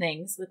and do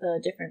things with a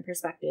different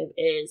perspective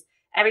is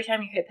every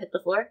time your hip hit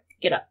the floor,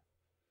 get up.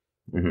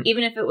 Mm-hmm.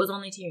 Even if it was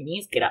only to your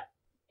knees, get up.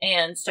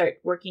 And start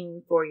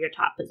working for your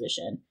top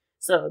position.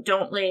 So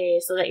don't lay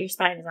so that your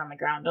spine is on the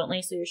ground. Don't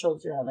lay so your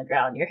shoulders are on the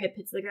ground. Your hip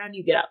hits the ground,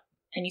 you get up.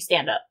 And you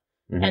stand up.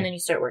 Mm-hmm. And then you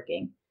start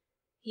working.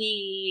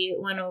 He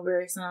went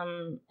over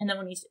some, and then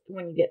when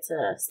you get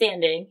to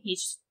standing, he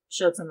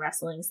showed some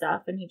wrestling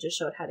stuff, and he just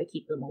showed how to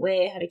keep them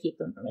away, how to keep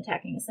them from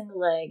attacking a single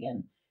leg,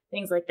 and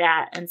things like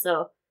that. And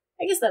so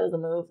I guess that was a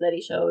move that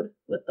he showed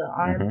with the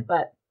arm. Mm-hmm.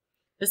 But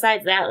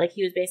besides that, like,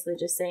 he was basically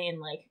just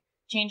saying, like,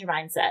 change your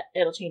mindset.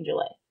 It'll change your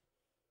life.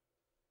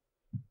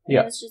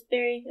 Yeah. It was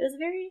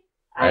very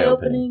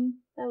eye-opening.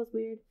 That was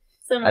weird.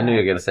 I knew you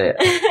were going to say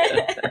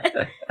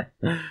it.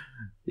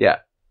 Yeah.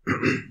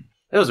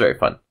 It was very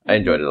fun. I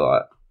enjoyed it a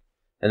lot.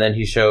 And then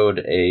he showed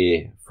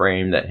a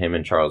frame that him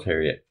and Charles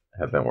Harriott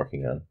have been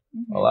working on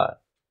a lot.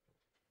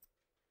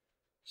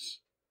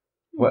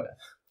 What?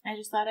 I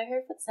just thought I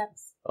heard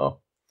footsteps. Oh.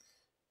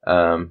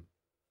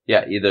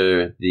 Yeah, you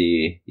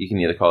can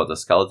either call it the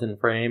skeleton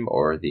frame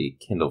or the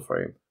Kindle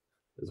frame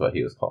is what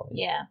he was calling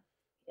it. Yeah.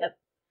 Yep.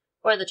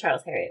 Or the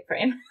Charles Harriott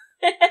frame.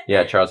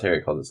 Yeah, Charles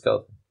Harriott called it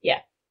skeleton. Yeah.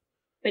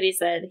 But he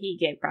said he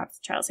gave props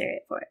to Charles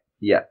Harriott for it.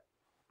 Yeah.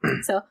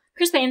 So,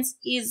 Chris Paynes,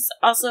 is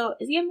he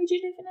on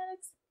BJJ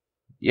Fanatics?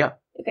 Yeah.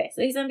 Okay,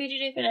 so he's on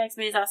BJJ Fanatics,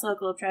 but he's also a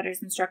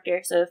Globetrotters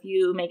instructor. So if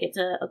you make it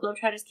to a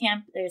Globetrotters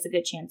camp, there's a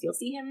good chance you'll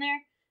see him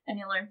there, and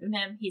you'll learn from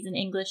him. He's an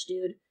English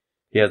dude.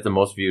 He has the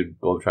most viewed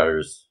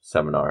Globetrotters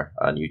seminar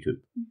on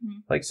YouTube. Mm-hmm.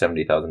 Like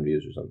 70,000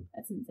 views or something.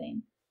 That's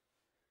insane.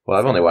 Well,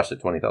 I've only watched it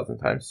 20,000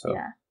 times, so...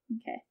 Yeah,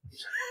 okay.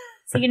 Is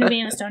he going to be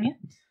in Estonia?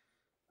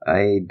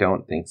 I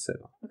don't think so.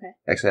 Okay.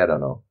 Actually, I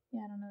don't know.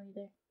 Yeah, I don't know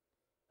either.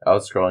 I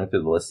was scrolling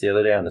through the list the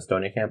other day on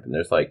Estonia camp, and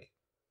there's like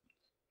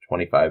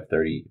 25,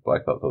 30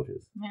 black belt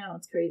coaches. I know,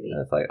 it's crazy. And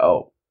it's like,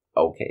 oh,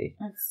 okay.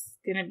 That's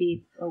going to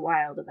be a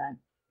wild event.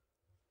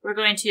 We're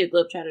going to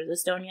Globetrotters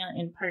Estonia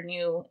in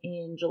Pärnu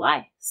in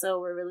July, so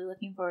we're really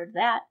looking forward to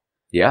that.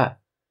 Yeah.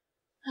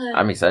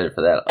 I'm excited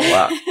for that a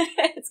lot.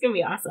 It's going to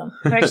be awesome.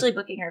 We're actually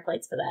booking our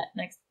flights for that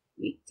next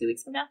week, 2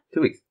 weeks from now.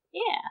 2 weeks.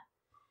 Yeah.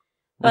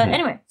 But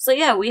anyway, so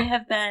yeah, we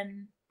have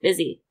been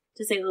busy,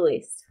 to say the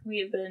least.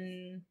 We've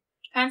been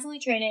constantly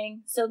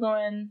training, still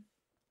going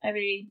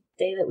every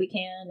day that we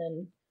can,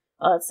 and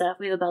all that stuff.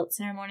 We have a belt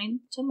ceremony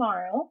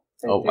tomorrow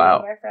for three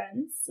of our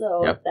friends,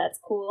 so that's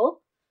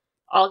cool.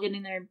 All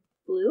getting their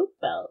blue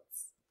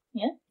belts.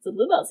 Yeah, it's a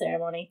blue belt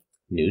ceremony.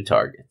 New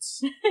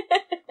targets.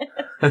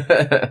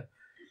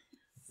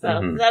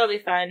 So that'll be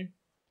fun.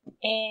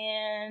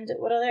 And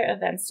what other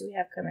events do we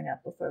have coming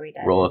up before we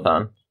dive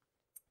Rollathon.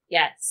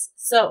 Yes.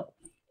 So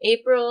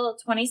April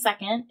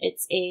 22nd,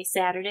 it's a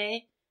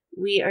Saturday.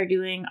 We are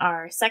doing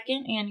our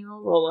second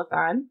annual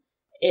Rollathon.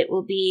 It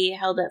will be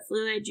held at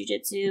Fluid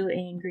Jiu-Jitsu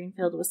in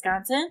Greenfield,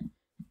 Wisconsin.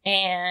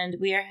 And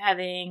we are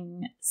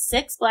having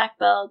 6 black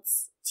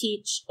belts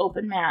teach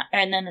open mat,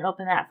 and then an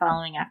open mat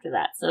following after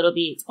that. So it'll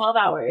be 12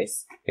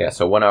 hours. Yeah,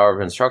 so 1 hour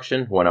of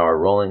instruction, 1 hour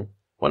rolling,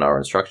 1 hour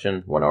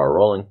instruction, 1 hour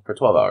rolling for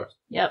 12 hours.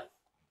 Yep.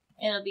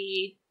 It'll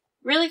be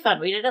really fun.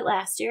 We did it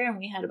last year, and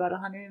we had about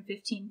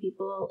 115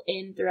 people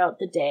in throughout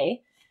the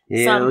day.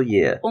 Hell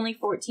yeah. Only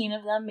 14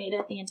 of them made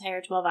it the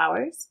entire 12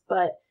 hours,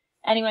 but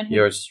anyone who...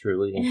 Yours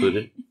truly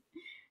included.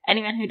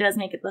 Anyone who does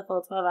make it the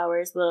full 12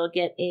 hours will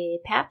get a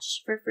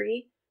patch for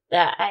free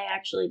that I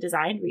actually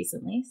designed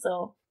recently,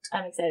 so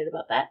I'm excited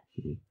about that.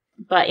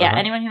 But yeah,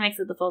 anyone who makes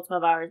it the full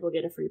 12 hours will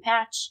get a free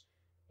patch.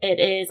 It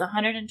is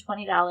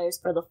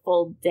 $120 for the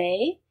full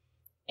day,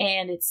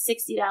 and it's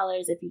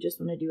 $60 if you just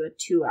want to do a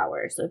 2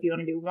 hour. So if you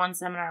want to do one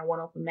seminar, one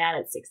open mat,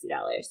 it's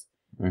 $60.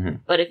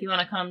 But if you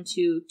want to come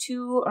to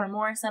 2 or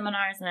more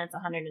seminars, then it's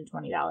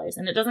 $120.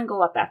 And it doesn't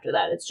go up after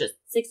that. It's just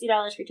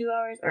 $60 for 2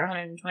 hours or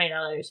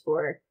 $120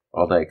 for...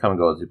 all day. Come and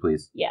go as you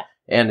please. Yeah.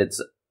 And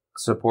it's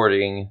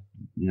supporting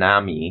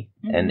NAMI,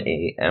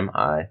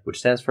 N-A-M-I, which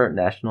stands for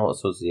National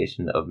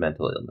Association of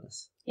Mental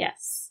Illness.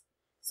 Yes.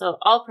 So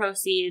all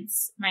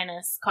proceeds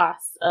minus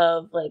costs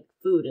of like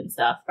food and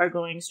stuff are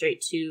going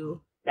straight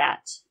to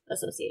that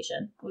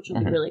association, which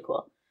will be really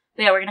cool.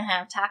 But yeah, we're going to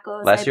have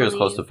tacos. Last year was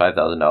close to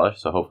 $5,000,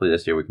 so hopefully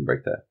this year we can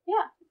break that.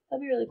 Yeah,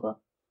 that'd be really cool.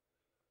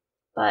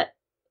 But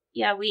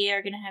yeah, we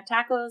are going to have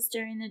tacos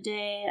during the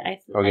day. Are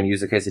we going to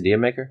use the quesadilla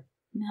maker?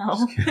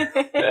 No.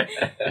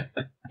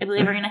 I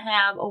believe we're going to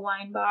have a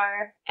wine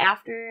bar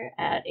after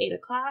at 8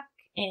 o'clock,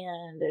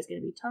 and there's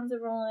going to be tons of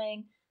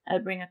rolling. I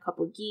would bring a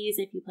couple geese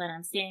if you plan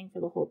on staying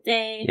for the whole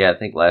day. Yeah, I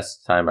think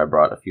last time I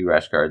brought a few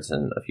rash guards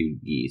and a few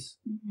geese,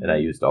 and I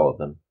used all of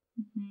them.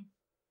 Mm-hmm.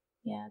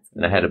 Yeah,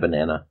 and I had a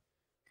banana.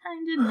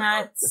 Kind of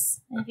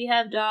nuts. And if you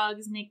have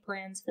dogs, make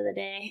plans for the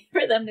day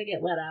for them to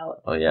get let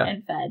out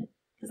and fed,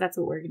 because that's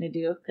what we're going to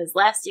do. Because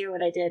last year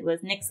what I did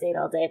was Nick stayed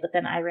all day, but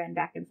then I ran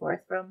back and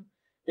forth from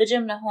the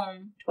gym to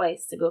home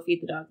twice to go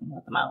feed the dogs and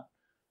let them out.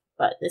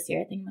 But this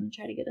year I think I'm going to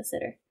try to get a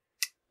sitter.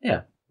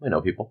 Yeah, we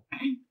know people.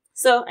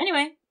 So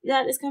anyway,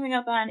 that is coming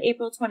up on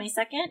April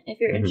 22nd. If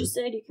you're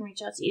interested, you can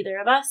reach out to either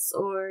of us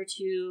or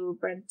to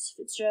Brent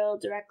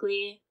Fitzgerald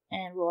directly,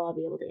 and we'll all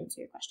be able to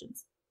answer your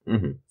questions.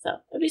 Mm-hmm. So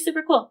it'll be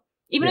super cool.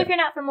 Even if you're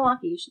not from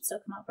Milwaukee, you should still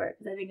come out for it,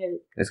 because I think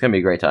it's going to be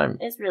a great time.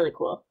 It's really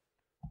cool.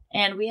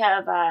 And we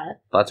have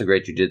lots of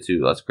great jiu-jitsu,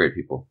 lots of great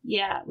people.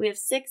 Yeah, we have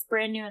 6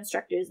 brand new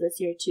instructors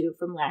this year too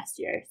from last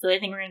year. So I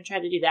think we're going to try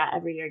to do that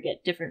every year,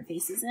 get different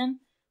faces in.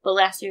 But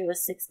last year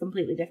was 6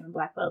 completely different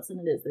black belts than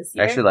it is this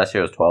year. Actually, last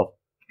year was 12.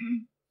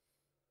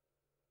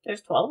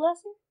 There's 12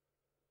 last year?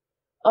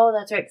 Oh,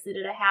 that's right, because they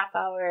did a half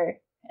hour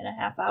and a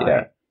half hour.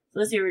 Yeah. So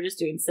this year we're just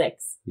doing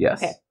 6.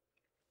 Yes. Okay.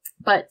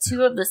 But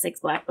 2 of the 6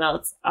 black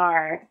belts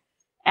are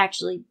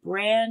actually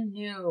brand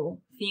new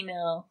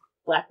female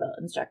black belt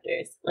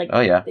instructors. Like,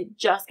 they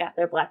just got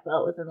their black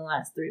belt within the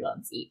last 3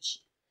 months each.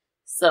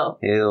 So,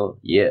 hell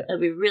yeah. It'll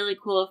be really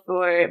cool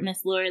for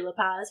Miss Lori La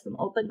Paz from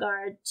Open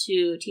Guard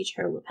to teach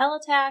her lapel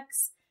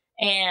attacks,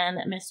 and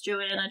Miss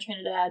Joanna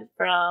Trinidad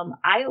from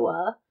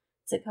Iowa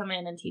to come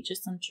in and teach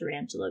us some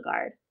tarantula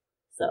guard.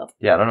 So,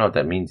 yeah, I don't know what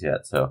that means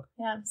yet, so.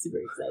 Yeah, I'm super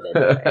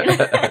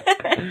excited.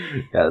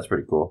 Yeah, that's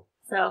pretty cool.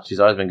 So, she's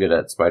always been good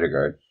at spider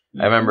guard.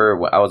 I remember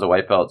when I was a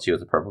white belt, she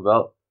was a purple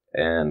belt,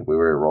 and we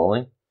were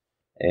rolling,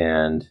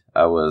 and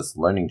I was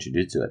learning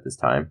jiu-jitsu at this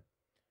time,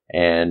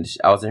 and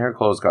I was in her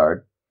closed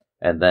guard,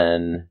 and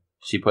then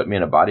she put me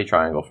in a body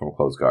triangle from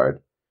closed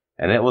guard,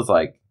 and it was,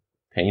 like,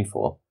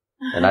 painful,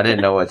 and I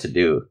didn't know what to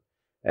do,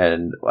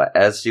 and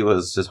as she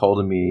was just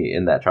holding me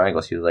in that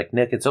triangle, she was like,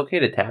 Nick, it's okay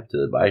to tap to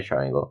the body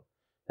triangle,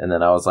 and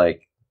then I was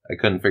like, I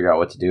couldn't figure out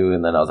what to do,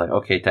 and then I was like,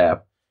 okay,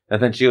 tap,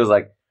 and then she was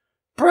like,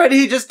 Brett,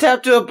 he just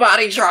tapped to a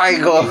body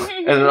triangle.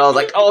 And then I was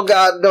like, oh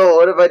God, no,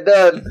 what have I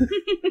done?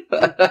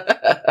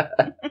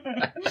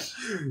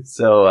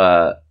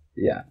 So,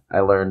 yeah,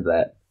 I learned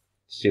that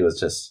she was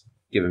just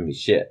giving me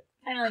shit.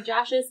 Kind of like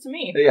Josh is to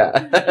me. Yeah.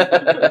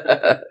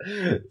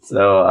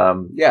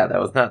 So, yeah, that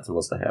was not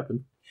supposed to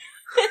happen.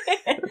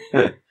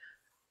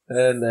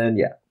 And then,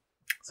 yeah.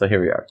 So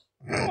here we are.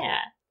 Yeah.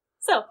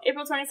 So,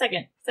 April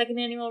 22nd, 2nd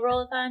annual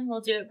roll-a-thon.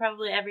 We'll do it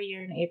probably every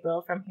year in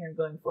April from here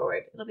going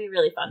forward. It'll be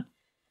really fun.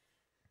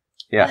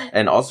 Yeah,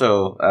 and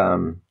also,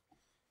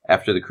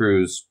 after the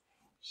cruise,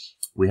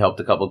 we helped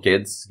a couple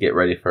kids get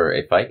ready for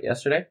a fight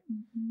yesterday.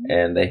 Mm-hmm.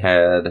 And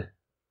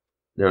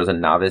there was a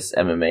novice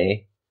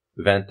MMA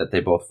event that they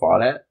both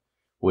fought at,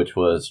 which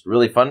was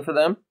really fun for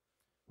them.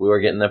 We were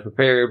getting them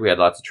prepared. We had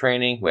lots of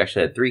training. We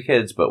actually had 3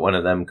 kids, but one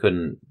of them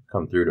couldn't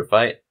come through to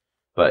fight.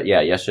 But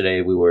yeah, yesterday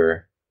we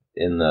were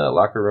in the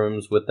locker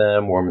rooms with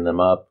them, warming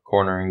them up,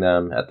 cornering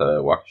them at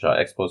the Waukesha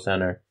Expo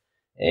Center.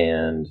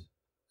 And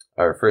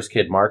our first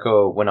kid,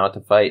 Marco, went out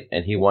to fight,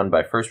 and he won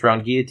by first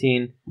round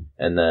guillotine.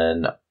 And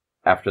then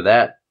after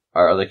that,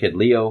 our other kid,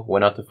 Leo,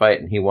 went out to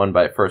fight, and he won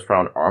by first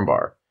round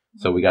armbar.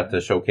 So we got to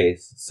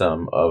showcase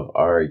some of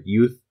our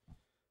youth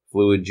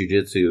fluid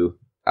jiu-jitsu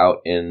out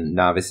in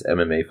novice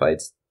MMA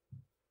fights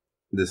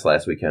this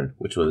last weekend,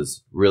 which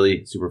was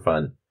really super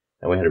fun.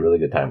 And we had a really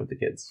good time with the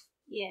kids.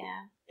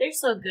 Yeah, they're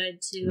so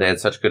good, too. They had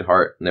such good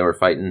heart, and they were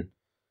fighting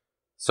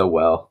so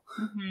well.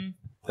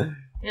 Mm-hmm.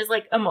 It was,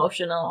 like,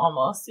 emotional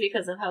almost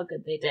because of how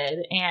good they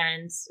did.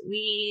 And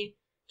we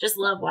just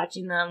love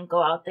watching them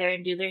go out there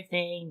and do their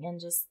thing. And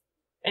just,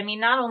 I mean,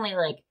 not only,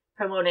 like,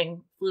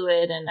 promoting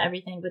fluid and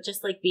everything, but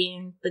just, like,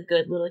 being the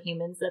good little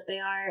humans that they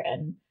are.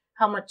 And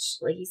how much,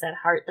 like you said,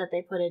 heart that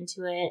they put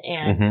into it.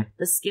 And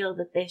the skill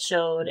that they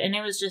showed. And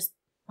it was just,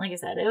 like I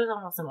said, it was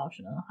almost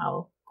emotional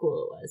how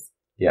cool it was.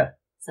 Yeah.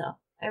 So,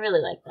 I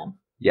really like them.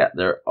 Yeah,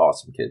 they're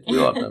awesome kids. We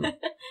love them.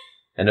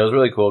 And it was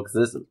really cool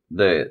because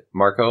the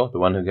Marco, the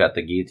one who got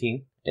the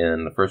guillotine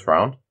in the first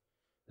round,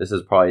 this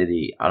is probably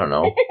the, I don't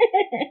know,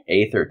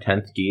 8th or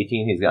 10th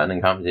guillotine he's gotten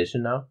in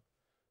competition now.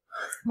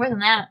 More than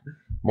that.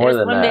 More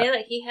than one that. day,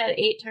 like, he had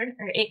 8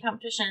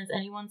 competitions,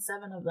 and he won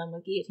 7 of them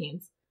with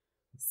guillotines.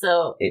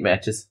 So 8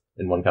 matches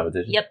in one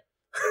competition? Yep.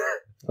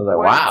 I was like,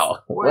 wow,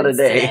 what a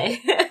day.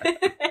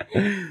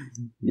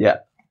 Yeah.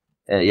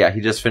 And yeah,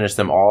 he just finished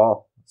them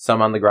all.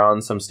 Some on the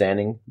ground, some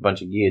standing, a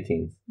bunch of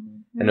guillotines.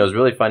 Mm-hmm. And it was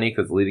really funny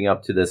because leading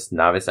up to this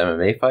novice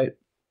MMA fight,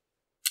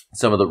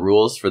 some of the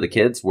rules for the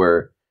kids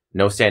were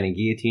no standing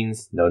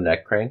guillotines, no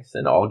neck cranks,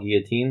 and all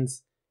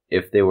guillotines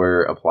if they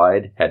were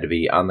applied, had to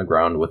be on the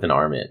ground with an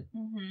arm in.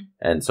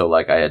 And so,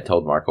 like, I had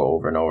told Marco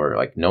over and over,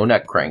 like, no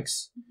neck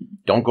cranks.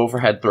 Don't go for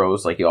head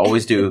throws like you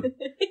always do.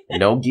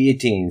 No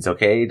guillotines,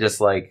 okay?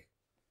 Just, like,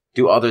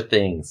 do other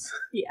things.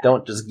 Yeah.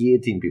 Don't just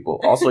guillotine people.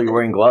 Also, you're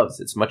wearing gloves.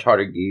 It's much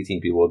harder to guillotine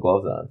people with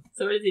gloves on.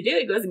 So what does he do?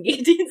 He goes and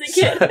guillotines a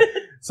kid.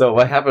 So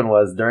what happened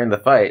was, during the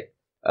fight,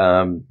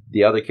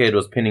 the other kid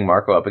was pinning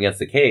Marco up against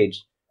the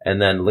cage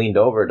and then leaned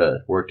over to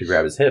work to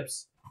grab his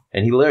hips.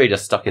 And he literally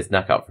just stuck his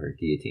neck out for a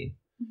guillotine.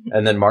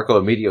 And then Marco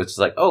immediately was just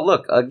like, oh,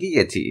 look, a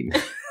guillotine.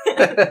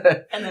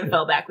 And then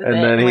fell back with it.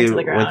 And then he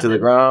went to the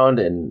ground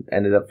and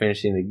ended up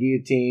finishing the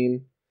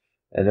guillotine.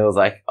 And it was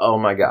like, oh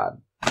my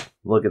God,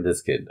 look at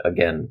this kid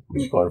again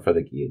going for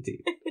the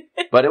guillotine.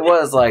 But it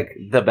was like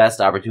the best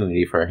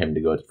opportunity for him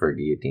to go for a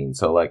guillotine.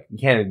 So like, you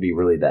can't be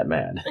really that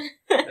mad.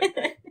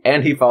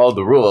 And he followed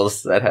the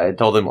rules that I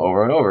told him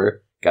over and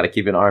over. Got to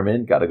keep an arm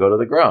in, got to go to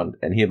the ground.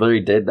 And he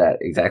literally did that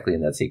exactly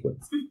in that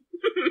sequence.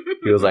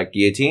 He was like,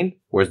 guillotine?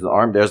 Where's the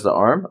arm? There's the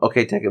arm.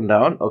 Okay, take him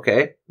down.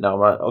 Okay.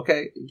 Now I'm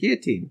okay,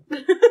 guillotine.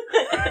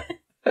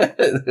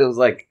 It was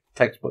like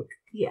textbook.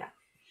 Yeah.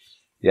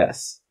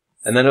 Yes.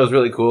 And then it was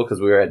really cool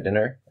because we were at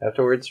dinner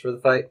afterwards for the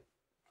fight.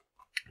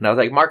 And I was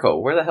like, Marco,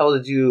 where the hell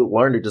did you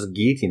learn to just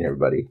guillotine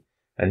everybody?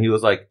 And he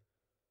was like,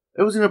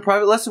 it was in a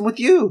private lesson with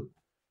you.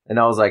 And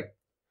I was like,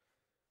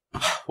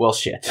 well,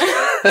 shit.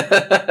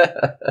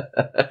 I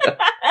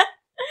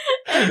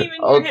didn't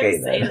even hear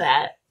him say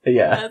that.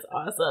 Yeah. That's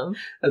awesome.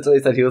 That's what he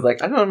said. He was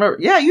like, I don't remember.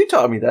 Yeah, you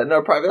taught me that in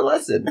our private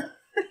lesson.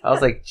 I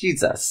was like,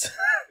 Jesus.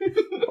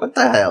 What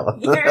the hell?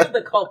 You're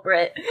the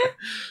culprit.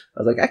 I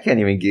was like, I can't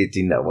even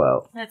guillotine that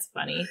well. That's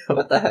funny.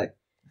 What the heck?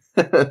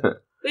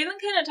 We've been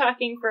kind of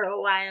talking for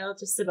a while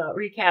just about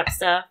recap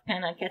stuff,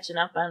 kind of catching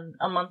up on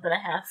a month and a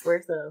half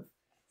worth of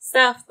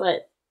stuff,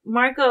 but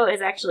Marco is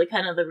actually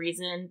kind of the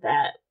reason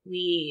that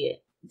we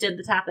did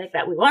the topic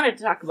that we wanted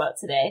to talk about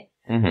today.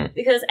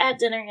 Because at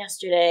dinner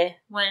yesterday,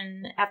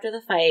 after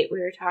the fight, we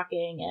were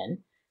talking, and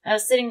I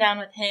was sitting down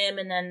with him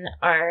and then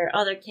our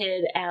other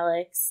kid,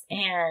 Alex,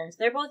 and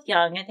they're both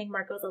young. I think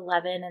Marco's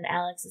 11 and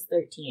Alex is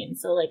 13.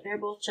 So, like, they're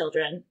both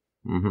children.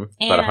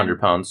 About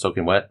 100 pounds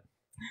soaking wet.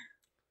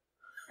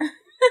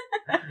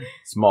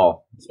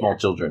 Small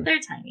children. They're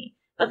tiny.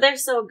 But they're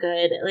so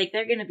good. Like,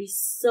 they're going to be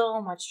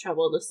so much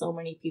trouble to so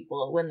many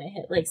people when they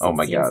hit, like,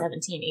 16,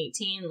 17,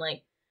 18.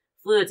 Like,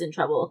 fluid's in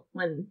trouble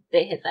when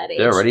they hit that age.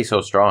 They're already so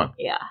strong.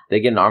 Yeah.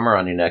 They get an arm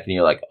around your neck and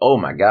you're like, oh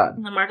my God.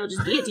 And then Marco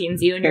just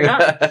guillotines you and you're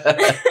done.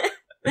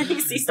 Then you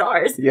see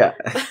stars. Yeah.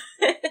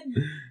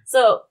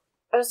 So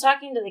I was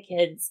talking to the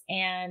kids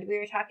and we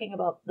were talking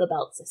about the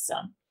belt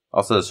system.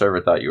 Also, the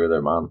server thought you were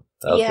their mom.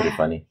 That was pretty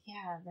funny. Yeah,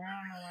 I don't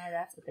know why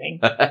that's a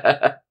thing.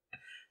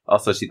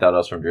 Also, she thought I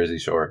was from Jersey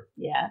Shore.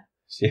 Yeah.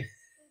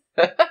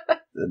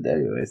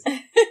 Anyways.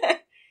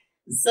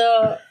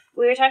 So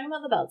we were talking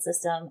about the belt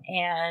system,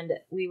 and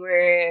we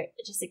were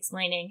just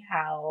explaining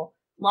how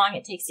long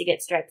it takes to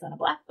get stripes on a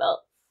black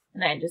belt.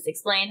 And I just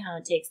explained how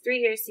it takes 3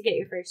 years to get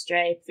your first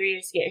stripe, 3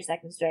 years to get your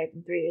second stripe,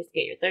 and 3 years to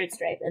get your third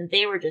stripe. And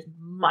they were just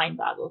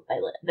mind-boggled by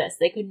this.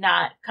 They could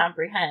not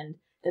comprehend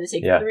that it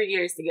takes 3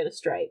 years to get a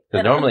stripe.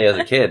 Because normally as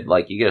a kid,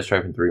 like, you get a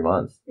stripe in 3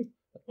 months.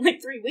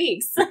 Like 3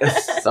 weeks.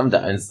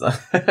 Sometimes.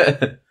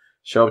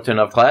 Show up to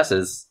enough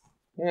classes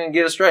and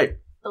get a stripe.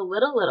 The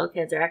little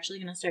kids are actually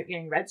going to start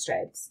getting red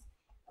stripes.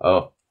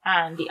 Oh.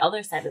 On the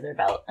other side of their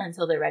belt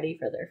until they're ready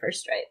for their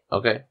first stripe.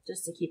 Okay.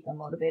 Just to keep them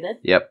motivated.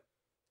 Yep.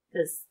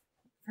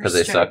 Because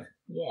they suck.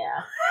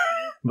 Yeah.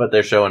 But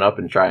they're showing up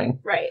and trying.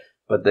 Right.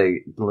 But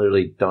they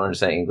literally don't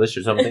understand English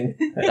or something.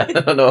 I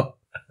don't know.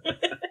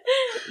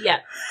 Yeah.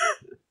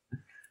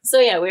 So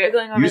yeah, we were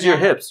going over Use your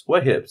hips.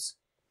 What hips?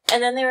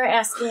 And then they were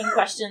asking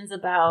questions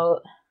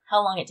about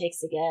how long it takes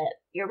to get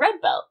your red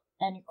belt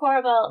and your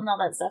core belt and all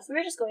that stuff. So we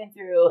were just going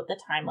through the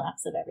time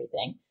lapse of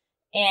everything.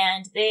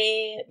 And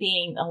they,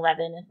 being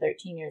 11 and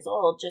 13 years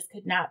old, just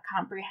could not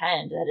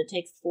comprehend that it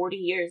takes 40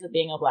 years of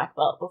being a black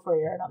belt before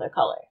you're another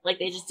color. Like,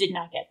 they just did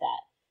not get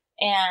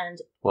that. And...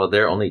 Well,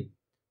 they're only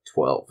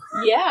 12.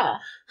 Yeah.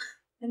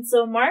 And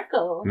so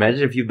Marco...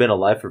 Imagine if you've been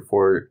alive for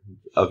 4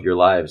 of your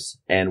lives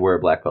and were a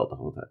black belt the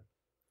whole time.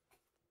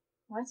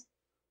 What?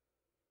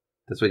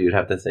 That's what you'd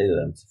have to say to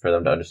them for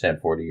them to understand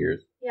 40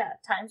 years. Yeah,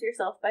 times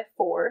yourself by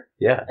 4.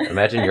 Yeah,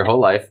 imagine your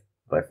whole life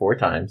by 4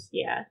 times.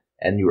 Yeah.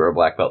 And you were a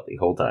black belt the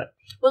whole time.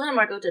 Well, then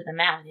Marco did the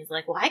math, and he's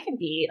like, well, I can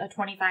be a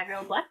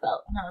 25-year-old black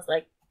belt. And I was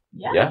like,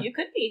 yeah, you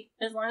could be,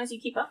 as long as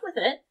you keep up with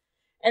it.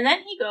 And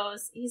then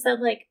he said,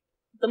 like,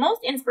 the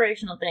most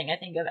inspirational thing I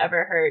think I've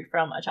ever heard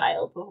from a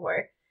child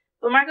before.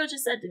 But Marco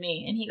just said to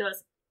me, and he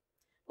goes,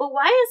 but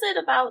why is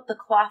it about the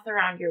cloth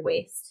around your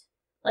waist?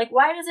 Like,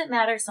 why does it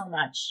matter so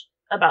much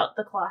about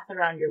the cloth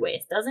around your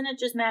waist? Doesn't it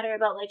just matter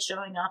about, like,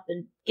 showing up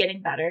and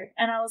getting better?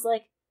 And I was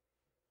like,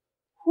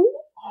 who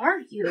are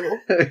you?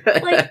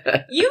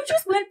 Like, you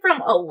just went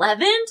from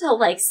 11 to,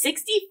 like,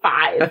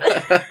 65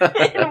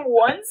 in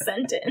one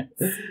sentence.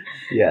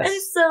 Yes.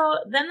 And so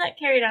then that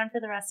carried on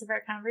for the rest of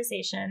our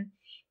conversation.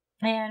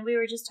 And we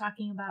were just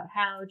talking about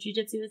how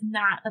jiu-jitsu is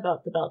not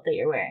about the belt that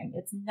you're wearing.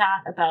 It's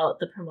not about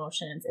the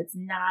promotions. It's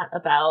not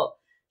about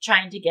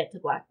trying to get to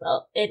black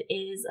belt. It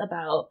is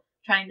about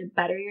trying to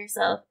better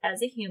yourself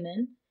as a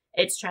human.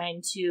 It's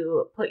trying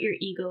to put your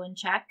ego in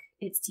check.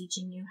 It's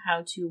teaching you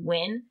how to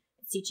win.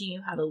 It's teaching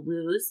you how to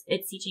lose.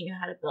 It's teaching you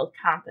how to build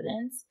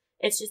confidence.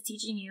 It's just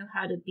teaching you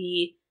how to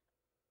be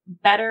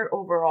better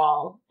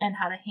overall and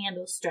how to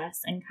handle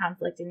stress and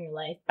conflict in your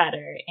life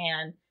better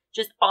and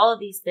just all of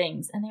these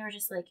things. And they were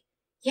just like,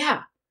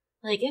 yeah,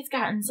 like it's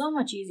gotten so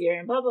much easier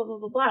and blah, blah, blah,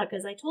 blah, blah.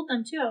 Because I told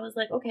them too, I was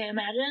like, okay,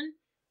 imagine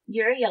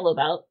you're a yellow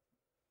belt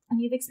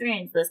and you've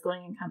experienced this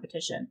going in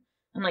competition.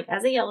 I'm like,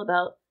 as a yellow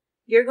belt,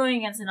 you're going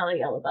against another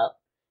yellow belt.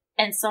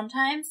 And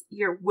sometimes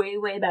you're way,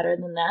 way better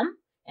than them.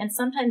 And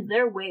sometimes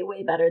they're way,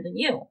 way better than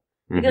you.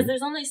 Because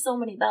there's only so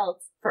many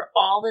belts for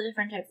all the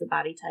different types of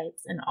body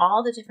types and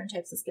all the different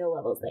types of skill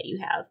levels that you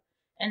have.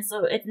 And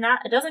so it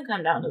doesn't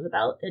come down to the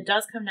belt. It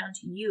does come down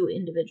to you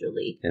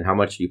individually. And how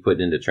much you put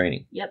into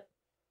training. Yep.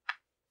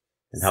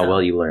 And how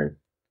well you learn.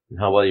 And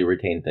how well you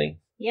retain things.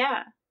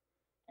 Yeah.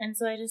 And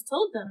so I just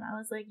told them, I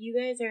was like, you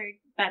guys are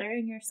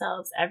bettering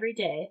yourselves every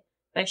day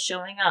by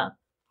showing up.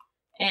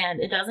 And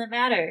it doesn't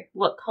matter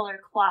what color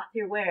cloth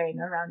you're wearing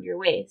around your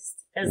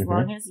waist. As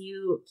long as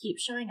you keep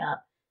showing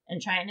up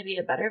and trying to be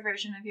a better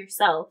version of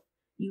yourself,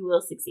 you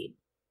will succeed.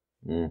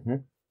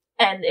 And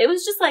it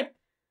was just like,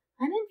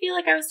 I didn't feel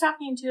like I was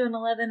talking to an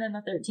 11 and a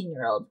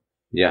 13-year-old.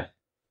 Yeah.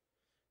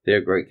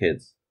 They're great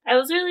kids. I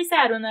was really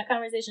sad when that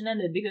conversation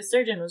ended because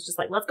Surgeon was just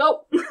like, let's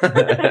go.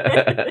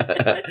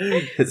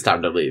 It's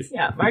time to leave.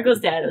 Yeah,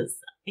 Marco's dad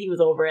he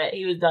was over it.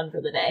 He was done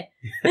for the day.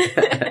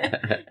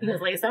 He was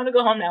like, it's time to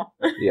go home now.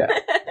 Yeah.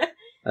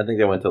 I think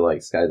they went to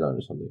like Sky Zone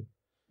or something.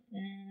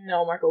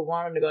 No, Marco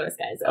wanted to go to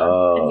Sky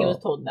Zone. And he was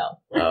told no.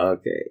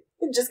 Okay.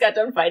 He just got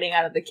done fighting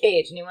out of the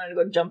cage and he wanted to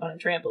go jump on a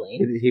trampoline.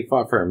 He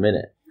fought for a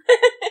minute.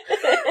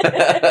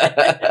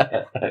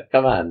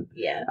 Come on.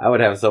 Yeah. I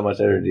would have so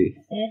much energy.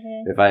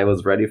 If I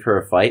was ready for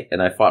a fight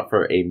and I fought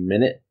for a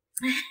minute,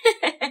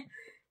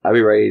 I'd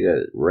be ready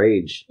to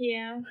rage.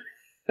 Yeah.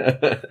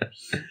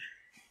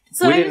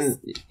 So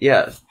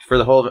for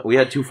the whole, we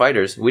had 2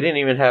 fighters. We didn't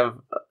even have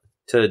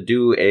to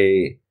do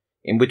a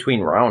in between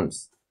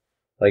rounds.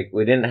 Like,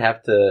 we didn't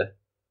have to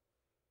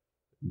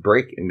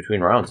break in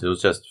between rounds. It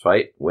was just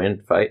fight,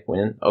 win,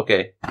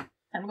 okay. Time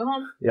to go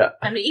home. Yeah.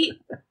 Time to eat.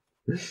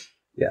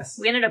 Yes.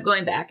 We ended up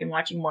going back and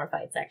watching more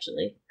fights,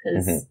 actually,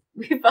 because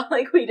we felt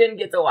like we didn't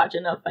get to watch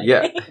enough fighting.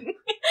 Yeah.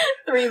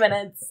 3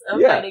 minutes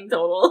of fighting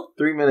total.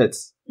 3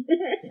 minutes.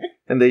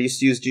 And they used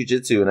to use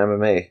jiu-jitsu and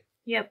MMA.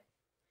 Yep.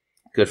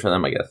 Good for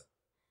them, I guess.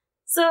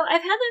 So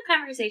I've had that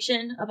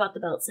conversation about the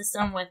belt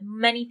system with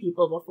many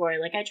people before.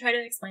 Like, I try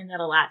to explain that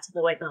a lot to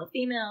the white belt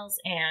females,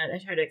 and I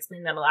try to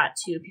explain that a lot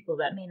to people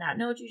that may not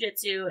know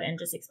jiu-jitsu and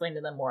just explain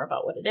to them more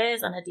about what it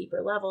is on a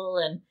deeper level.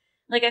 And,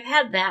 like, I've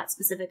had that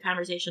specific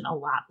conversation a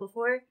lot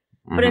before,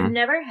 but I've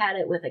never had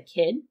it with a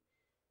kid.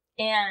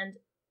 And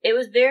it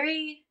was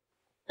very,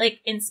 like,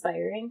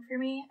 inspiring for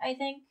me, I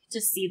think, to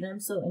see them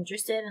so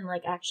interested in,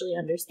 like, actually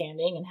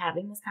understanding and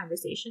having this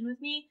conversation with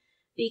me,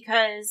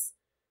 because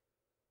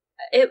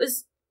it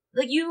was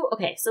like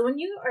so when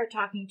you are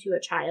talking to a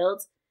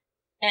child,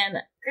 and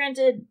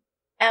granted,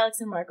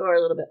 Alex and Marco are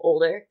a little bit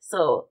older,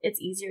 so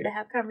it's easier to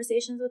have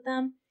conversations with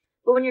them.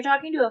 But when you're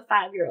talking to a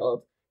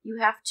 5-year-old, you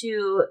have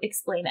to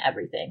explain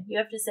everything. You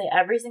have to say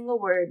every single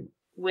word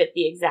with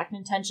the exact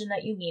intention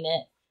that you mean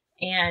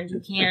it, and you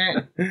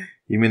can't...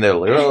 You mean they're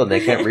little and they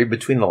can't read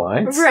between the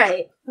lines?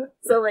 Right.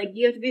 So, like,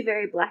 you have to be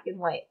very black and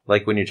white.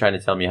 Like when you're trying to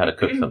tell me how to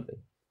cook something.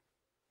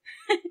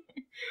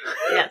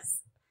 Yes.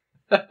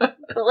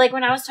 But, like,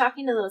 when I was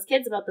talking to those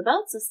kids about the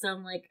belt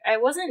system, like, I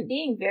wasn't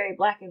being very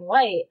black and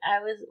white.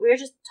 We were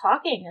just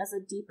talking as a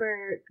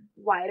deeper,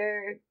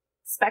 wider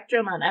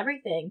spectrum on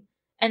everything.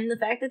 And the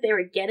fact that they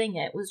were getting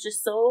it was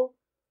just so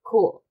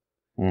cool.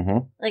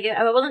 Like,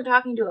 I wasn't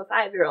talking to a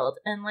 5-year-old.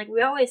 And, like,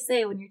 we always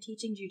say when you're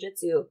teaching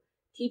jiu-jitsu,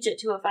 teach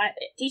it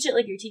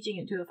like you're teaching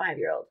it to a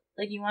 5-year-old.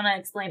 Like, you want to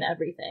explain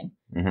everything.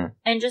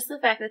 And just the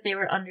fact that they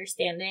were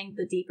understanding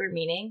the deeper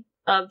meaning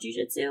of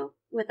jiu-jitsu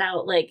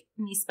without, like,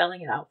 me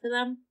spelling it out for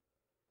them.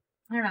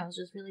 I don't know, it was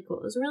just really cool.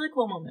 It was a really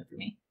cool moment for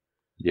me.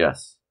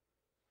 Yes.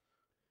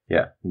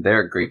 Yeah,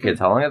 they're great kids.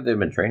 How long have they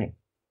been training?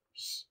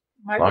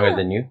 Marco? Longer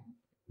than you?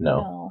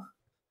 No.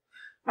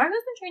 Marco's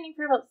been training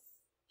for about...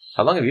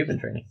 How long have you been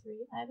training? 3.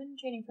 I've been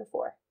training for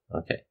 4.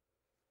 Okay.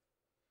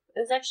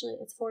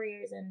 It's 4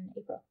 years in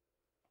April.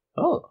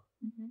 Oh,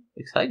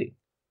 exciting.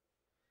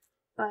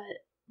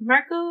 But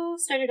Marco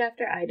started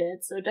after I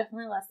did, so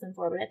definitely less than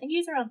 4, but I think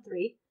he's around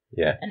 3.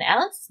 Yeah. And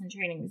Alex has been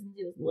training since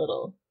he was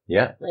little.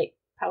 Yeah. Like,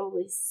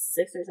 probably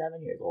 6 or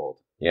 7 years old.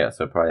 Yeah,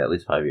 so probably at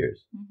least 5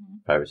 years.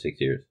 5 or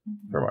 6 years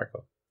for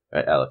Marco.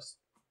 Right, Alex?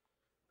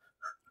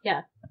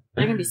 Yeah.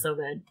 They're going to be so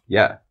good.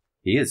 Yeah.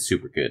 He is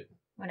super good.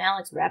 When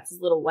Alex wraps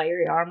his little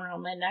wiry arm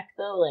around my neck,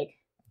 though, like,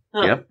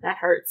 that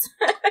hurts.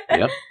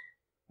 Yep.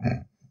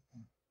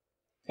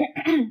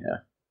 Yeah.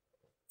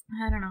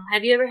 I don't know.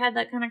 Have you ever had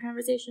that kind of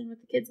conversation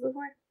with the kids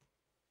before?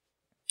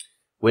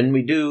 When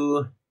we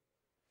do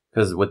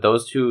Because with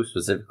those two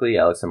specifically,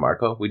 Alex and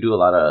Marco, we do a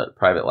lot of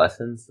private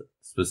lessons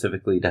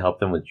specifically to help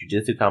them with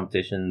jiu-jitsu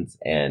competitions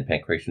and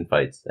pankration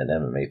fights and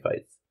MMA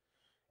fights.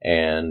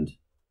 And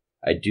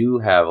I do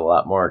have a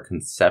lot more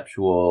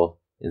conceptual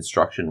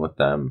instruction with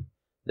them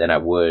than I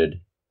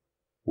would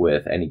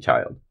with any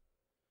child.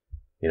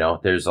 You know,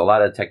 there's a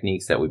lot of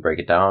techniques that we break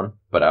it down,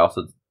 but I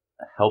also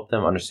help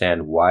them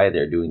understand why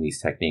they're doing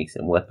these techniques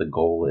and what the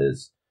goal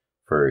is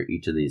for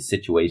each of these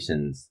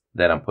situations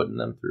that I'm putting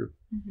them through.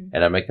 Mm-hmm.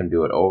 And I make them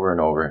do it over and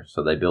over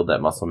so they build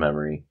that muscle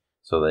memory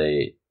so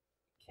they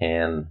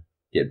can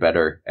get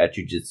better at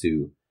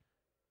jiu-jitsu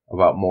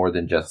about more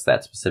than just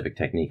that specific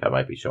technique I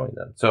might be showing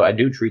them. So I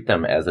do treat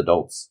them as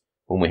adults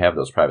when we have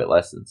those private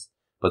lessons.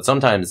 But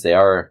sometimes they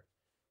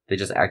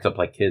just act up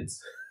like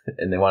kids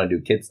and they want to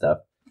do kid stuff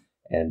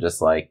and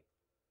just like,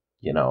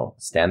 you know,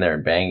 stand there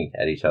and bang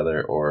at each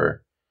other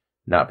or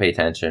not pay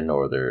attention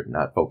or they're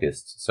not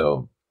focused.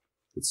 So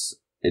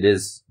it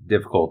is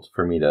difficult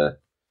for me to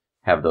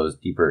have those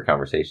deeper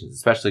conversations,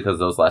 especially because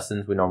those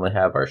lessons we normally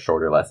have are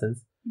shorter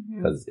lessons.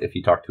 Because if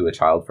you talk to a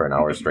child for an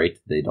hour straight,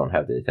 they don't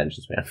have the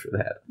attention span for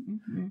that,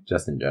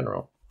 just in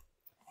general.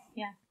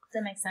 Yeah,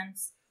 that makes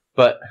sense.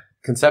 But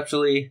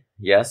conceptually,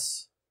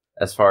 yes.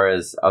 As far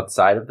as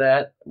outside of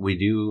that,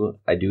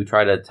 I do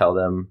try to tell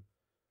them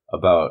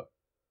about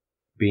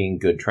being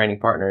good training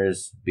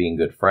partners, being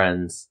good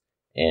friends,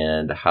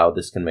 and how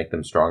this can make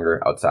them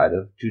stronger outside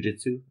of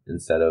jiu-jitsu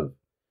instead of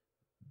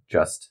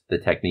just the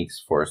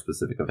techniques for a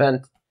specific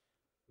event.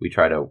 We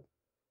try to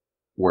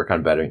work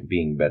on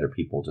being better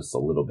people just a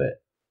little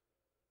bit,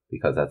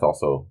 because that's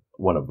also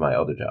one of my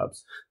other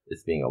jobs,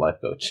 is being a life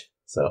coach.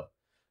 So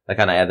I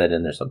kind of add that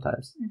in there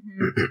sometimes.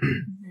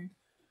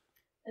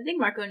 I think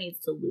Marco needs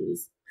to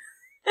lose.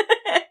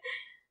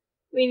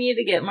 We need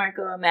to get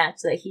Marco a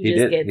match that he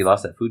just gets. He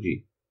lost at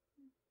Fuji.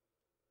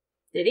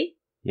 Did he?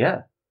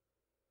 Yeah.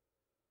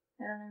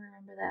 I don't even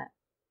remember that.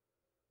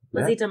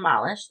 Was he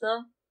demolished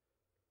though?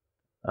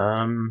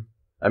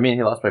 I mean,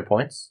 he lost by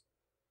points.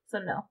 So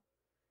no.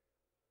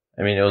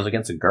 I mean, it was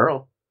against a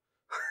girl.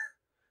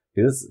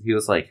 He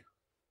was like,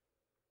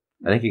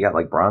 I think he got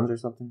like bronze or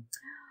something.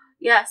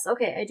 Yes,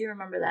 okay, I do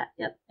remember that.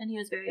 Yep, and he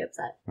was very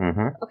upset.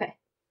 Mm-hmm. Okay.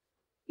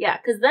 Yeah,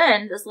 because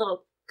then this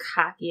little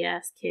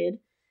cocky-ass kid,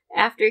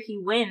 after he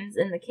wins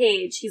in the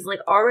cage, he's like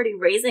already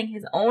raising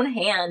his own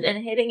hand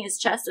and hitting his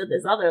chest with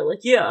his other, like,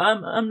 yeah,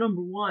 I'm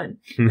number one.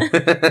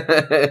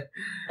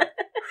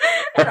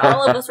 And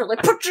all of us were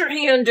like, put your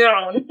hand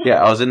down.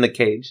 Yeah, I was in the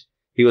cage.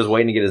 He was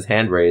waiting to get his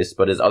hand raised,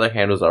 but his other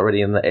hand was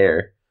already in the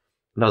air.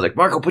 And I was like,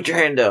 Marco, put your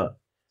hand down.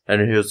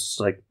 And he was just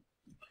like,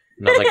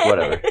 and I was like,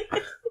 whatever.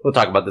 We'll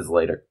talk about this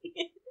later.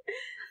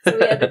 So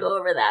we had to go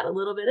over that a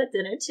little bit at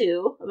dinner,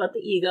 too, about the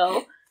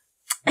ego.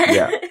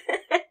 Yeah.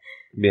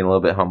 Being a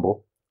little bit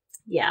humble.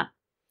 Yeah.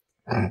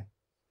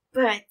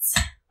 But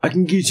I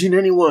can guillotine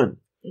anyone.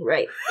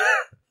 Right.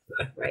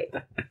 Right.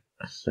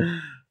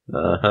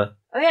 Uh-huh.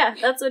 Oh, yeah,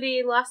 that's what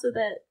he lost with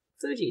at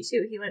Fuji,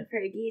 too. He went for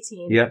a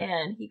guillotine,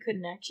 and he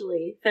couldn't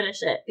actually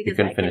finish it because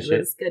that kid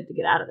was good to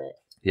get out of it.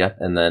 Yeah,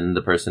 and then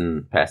the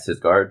person passed his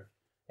guard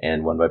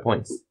and won by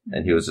points. Mm-hmm.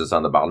 And he was just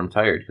on the bottom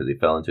tired because he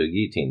fell into a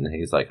guillotine. And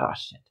he's like, oh,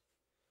 shit.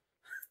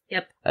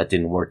 Yep. That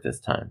didn't work this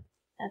time.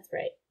 That's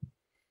right.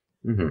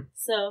 Mm-hmm.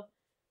 So.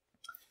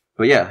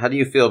 But yeah, how do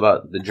you feel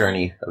about the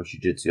journey of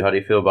jiu-jitsu? How do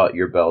you feel about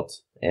your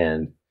belt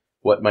and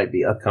what might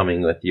be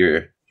upcoming with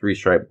your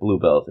 3-stripe blue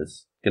belt?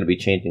 It's going to be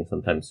changing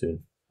sometime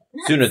soon.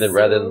 Sooner than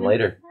rather than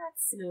later. Not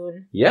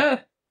soon.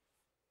 Yeah.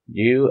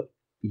 You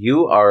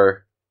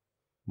are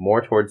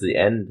more towards the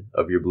end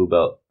of your blue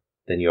belt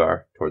than you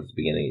are towards the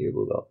beginning of your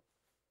blue belt.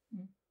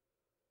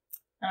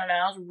 I don't know.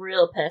 I was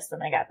real pissed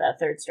when I got that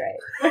 3rd stripe.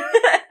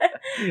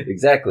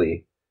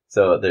 Exactly.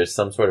 So there's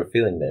some sort of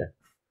feeling there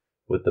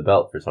with the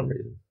belt for some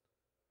reason.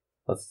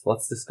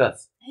 Let's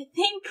discuss. I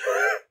think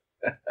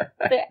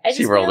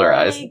she rolled her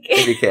eyes. You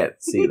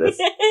can't see this.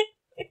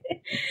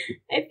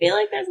 I feel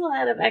like there's a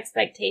lot of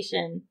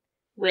expectation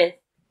with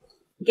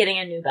getting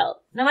a new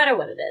belt, no matter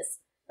what it is.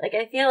 Like,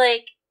 I feel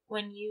like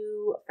when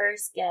you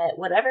first get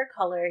whatever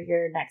color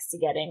you're next to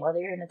getting, whether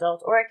you're an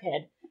adult or a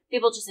kid,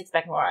 people just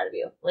expect more out of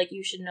you. Like,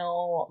 you should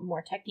know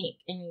more technique,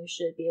 and you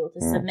should be able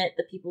to submit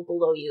the people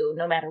below you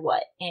no matter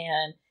what.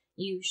 And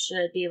you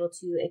should be able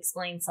to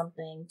explain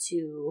something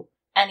to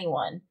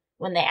anyone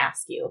when they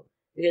ask you.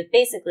 Because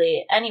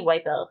basically, any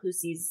white belt who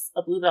sees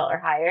a blue belt or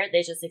higher,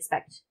 they just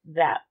expect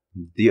that.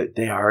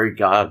 They are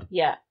God.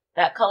 Yeah.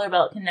 That color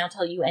belt can now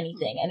tell you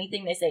anything.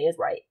 Anything they say is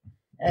right.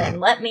 And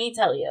let me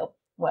tell you,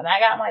 when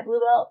I got my blue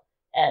belt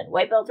and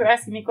white belts were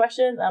asking me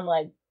questions, I'm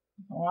like,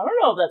 well, I don't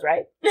know if that's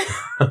right.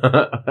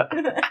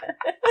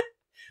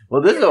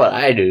 Well, this is what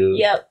I do.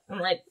 Yep. I'm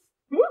like,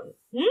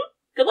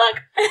 good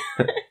luck.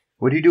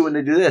 What do you do when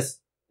they do this?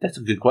 That's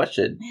a good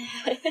question.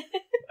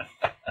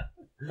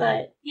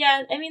 But,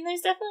 yeah, I mean,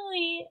 there's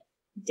definitely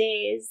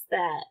days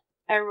that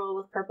I roll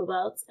with purple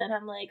belts, and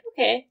I'm like,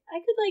 okay, I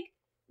could, like,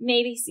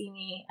 maybe see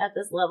me at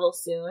this level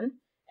soon.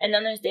 And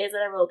then there's days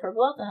that I roll with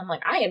purple belts, and I'm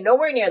like, I am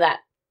nowhere near that.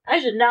 I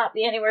should not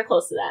be anywhere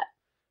close to that.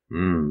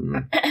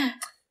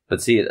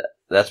 But see,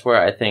 that's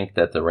where I think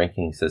that the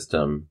ranking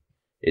system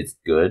is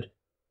good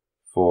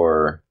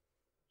for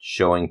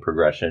showing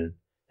progression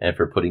and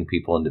for putting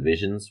people in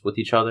divisions with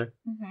each other.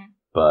 Mm-hmm.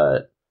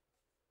 But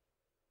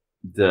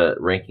the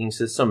ranking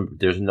system,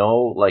 there's no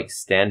like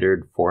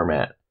standard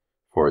format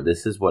for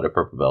this is what a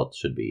purple belt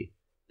should be.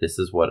 This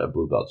is what a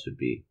blue belt should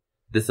be.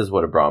 This is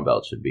what a brown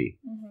belt should be.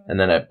 Mm-hmm. And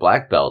then at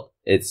black belt,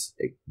 it's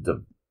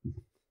the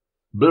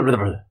blah, blah,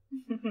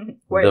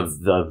 blah,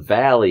 the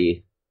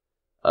valley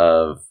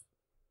of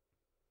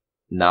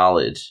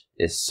knowledge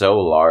is so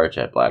large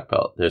at black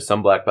belt. There's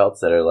some black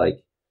belts that are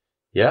like,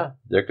 yeah,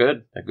 they're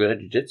good. They're good at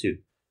jiu-jitsu.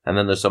 And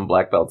then there's some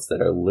black belts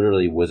that are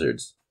literally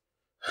wizards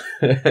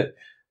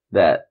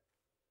that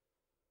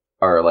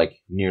are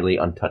like nearly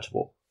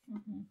untouchable.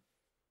 Mm-hmm.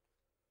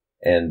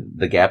 And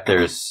the gap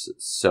there is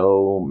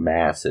so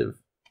massive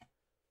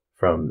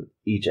from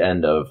each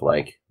end of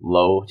like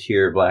low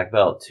tier black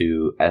belt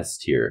to S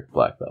tier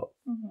black belt.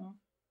 Mm-hmm.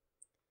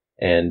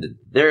 And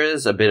there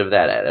is a bit of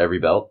that at every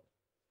belt.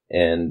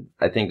 And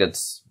I think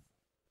that's,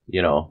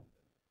 you know,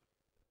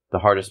 the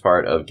hardest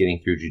part of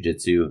getting through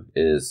jiu-jitsu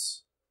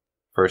is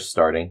first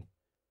starting,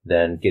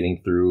 then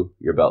getting through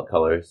your belt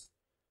colors.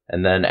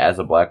 And then as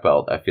a black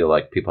belt, I feel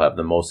like people have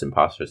the most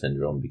imposter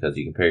syndrome because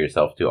you compare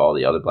yourself to all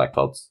the other black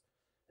belts.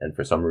 And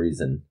for some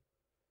reason,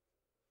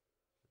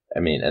 I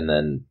mean, and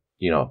then,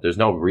 you know, there's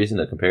no reason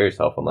to compare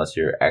yourself unless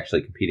you're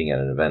actually competing at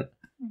an event.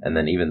 Mm-hmm. And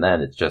then even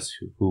then, it's just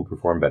who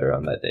performed better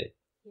on that day.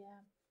 Yeah.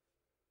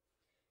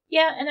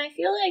 Yeah, and I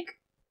feel like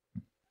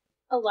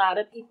a lot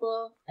of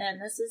people, and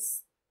this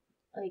is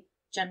like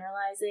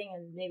generalizing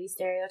and maybe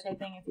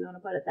stereotyping if you want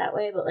to put it that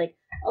way, but like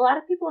a lot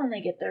of people when they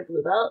get their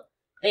blue belt,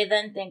 they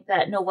then think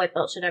that no white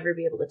belt should ever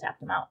be able to tap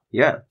them out.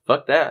 Yeah,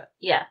 fuck that.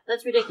 Yeah,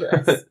 that's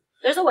ridiculous.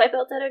 There's a white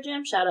belt at our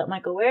gym, shout out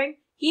Michael Waring.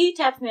 He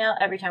taps me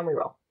out every time we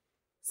roll.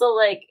 So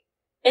like,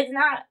 it's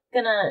not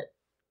gonna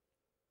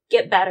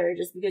get better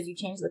just because you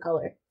change the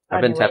color.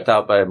 I've been tapped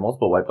out by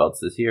multiple white belts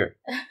this year.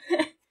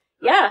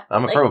 Yeah.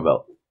 I'm a purple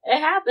belt. It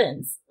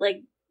happens.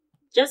 Like,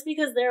 just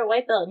because they're a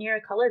white belt and you're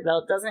a colored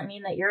belt doesn't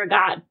mean that you're a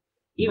god.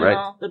 Even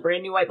though the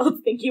brand new white belts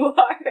think you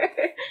are.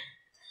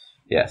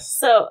 Yes.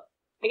 So,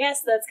 I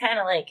guess that's kind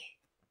of like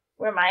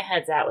where my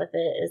head's at with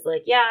it is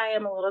like, yeah, I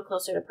am a little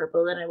closer to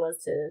purple than I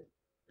was to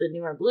the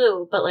newer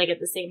blue. But like at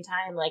the same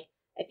time, like,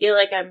 I feel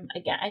like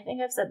I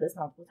think I've said this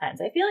multiple times.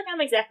 I feel like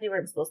I'm exactly where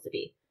I'm supposed to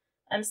be.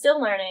 I'm still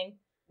learning.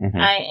 Mm-hmm.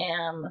 I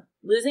am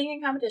losing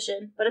in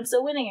competition, but I'm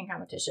still winning in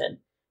competition.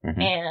 Mm-hmm.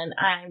 And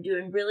I'm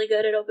doing really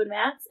good at open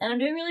mats, and I'm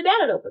doing really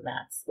bad at open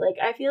mats. Like,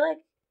 I feel like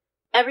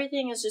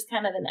everything is just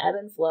kind of an ebb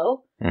and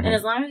flow. Mm-hmm. And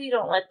as long as you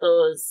don't let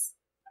those,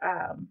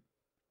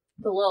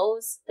 the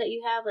lows that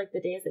you have, like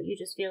the days that you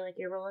just feel like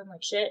you're rolling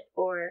like shit,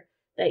 or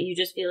that you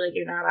just feel like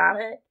you're not on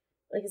it,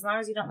 like as long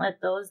as you don't let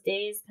those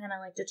days kind of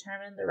like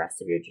determine the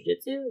rest of your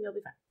jiu-jitsu, you'll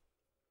be fine.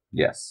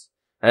 Yes.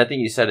 And I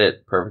think you said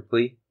it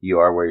perfectly. You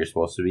are where you're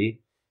supposed to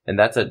be. And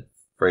that's a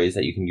phrase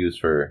that you can use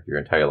for your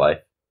entire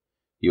life.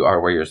 You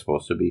are where you're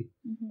supposed to be.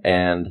 Mm-hmm.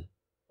 And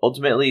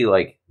ultimately,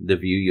 like, the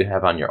view you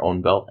have on your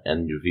own belt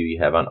and the view you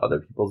have on other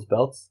people's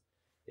belts,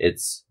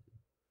 it's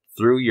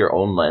through your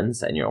own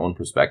lens and your own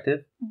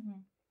perspective.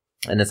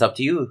 Mm-hmm. And it's up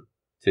to you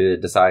to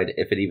decide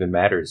if it even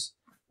matters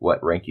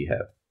what rank you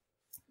have.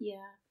 Yeah.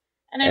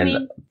 And I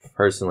mean,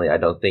 personally, I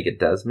don't think it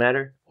does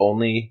matter,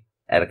 only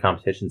at a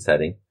competition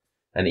setting.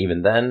 And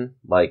even then,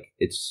 like,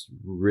 it's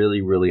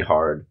really, really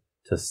hard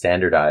to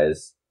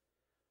standardize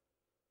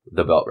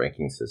the belt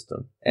ranking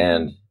system.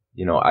 And,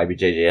 you know,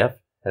 IBJJF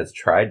has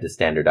tried to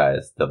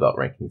standardize the belt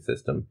ranking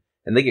system,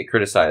 and they get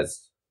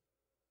criticized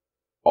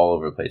all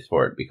over the place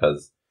for it,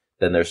 because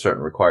then there's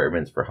certain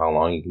requirements for how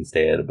long you can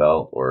stay at a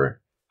belt,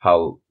 or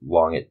how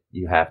long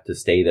you have to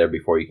stay there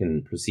before you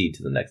can proceed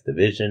to the next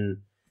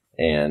division.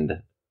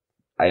 And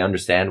I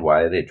understand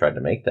why they tried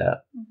to make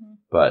that. Mm-hmm.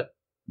 But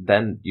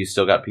then you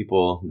still got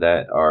people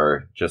that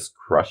are just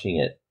crushing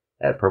it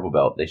at purple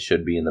belt. They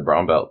should be in the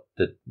brown belt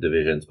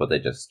divisions, but they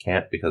just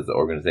can't because the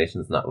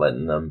organization's not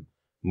letting them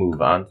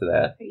move on to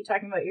that. Are you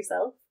talking about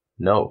yourself?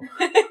 No,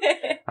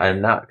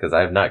 I'm not, because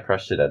I have not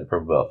crushed it at a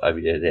purple belt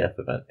IBJJF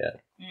event yet.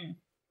 Mm.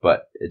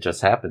 But it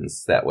just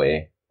happens that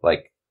way.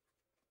 Like,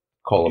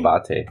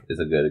 Colabate is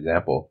a good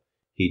example.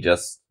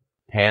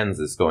 Pans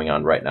is going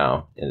on right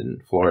now in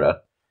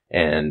Florida,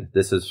 and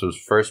this is his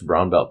first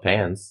brown belt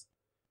Pans,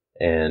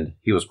 and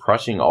he was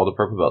crushing all the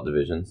purple belt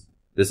divisions.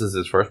 This is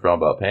his first brown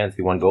belt Pans.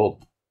 He won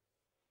gold.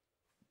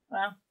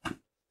 Wow.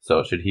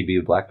 So should he be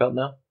a black belt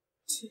now?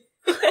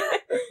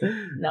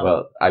 No.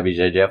 Well,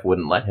 IBJJF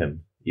wouldn't let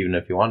him, even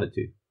if he wanted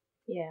to.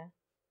 Yeah.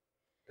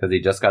 Because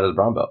he just got his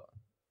brown belt.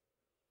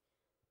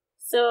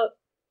 So,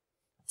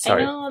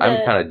 sorry,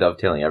 I'm kind of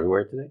dovetailing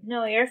everywhere today.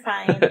 No, you're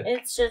fine.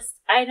 It's just,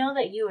 I know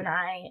that you and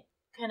I,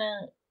 kind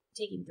of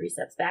taking 3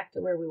 steps back to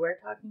where we were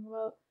talking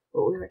about,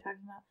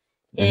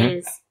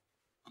 is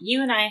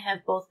you and I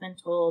have both been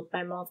told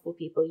by multiple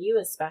people, you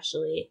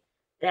especially,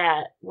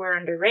 that we're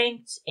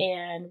underranked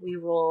and we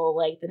roll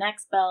like the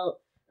next belt.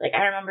 Like,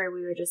 I remember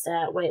we were just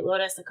at White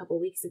Lotus a couple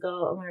weeks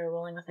ago, and we were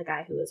rolling with a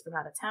guy who was from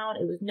out of town.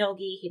 It was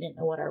no-gi. He didn't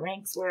know what our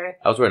ranks were.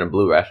 I was wearing a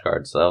blue rash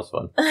guard, so that was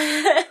fun.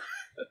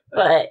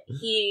 But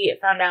he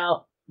found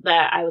out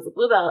that I was a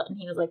blue belt, and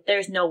he was like,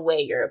 there's no way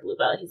you're a blue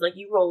belt. He's like,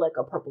 you roll like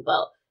a purple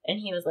belt. And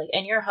he was like,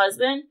 and your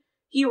husband,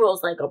 he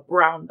rolls like a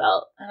brown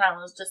belt. And I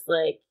was just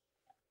like,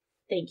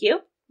 thank you.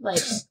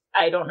 Like,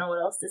 I don't know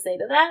what else to say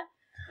to that.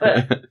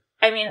 But,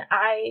 I mean,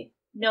 I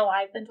know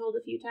I've been told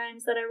a few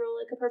times that I roll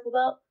like a purple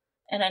belt.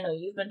 And I know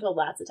you've been told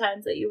lots of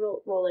times that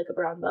you roll like a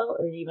brown belt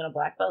or even a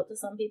black belt to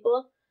some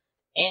people.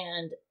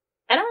 And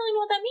I don't really know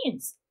what that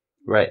means.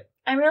 Right.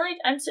 I've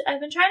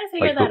been trying to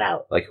figure that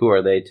out. Like, who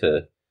are they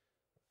to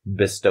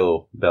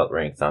bestow belt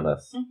ranks on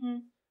us? Mm-hmm.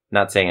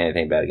 Not saying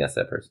anything bad against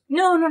that person.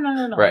 No,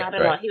 right, not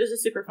at all. He was a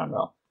super fun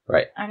role.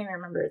 Right. I don't even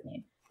remember his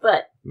name.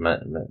 But you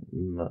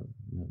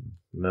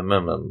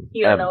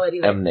don't know what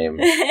either. M-name.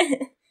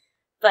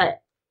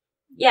 But,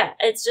 yeah,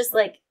 it's just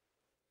like,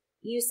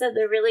 you said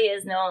there really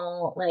is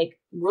no, like,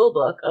 rule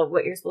book of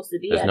what you're supposed to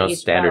be. There's no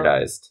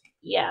standardized.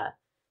 Yeah.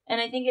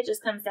 And I think it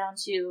just comes down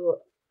to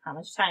how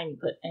much time you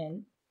put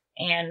in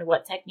and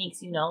what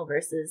techniques you know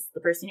versus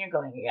the person you're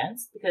going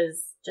against.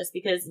 Because just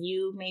because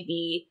you may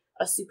be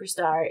a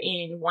superstar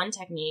in one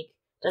technique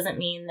doesn't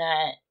mean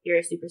that you're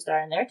a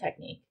superstar in their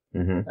technique.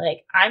 Mm-hmm.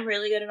 Like, I'm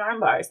really good at arm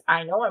bars.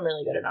 I know I'm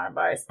really good at arm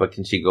bars. But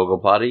can she go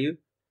plata you?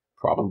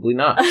 Probably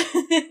not.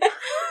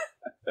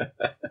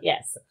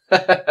 Yes.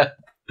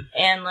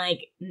 And, like,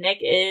 Nick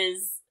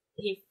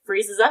he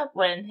freezes up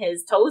when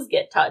his toes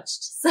get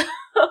touched. So,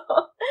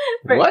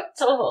 for what?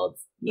 Toe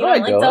holds. You no, don't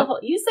I like don't. toe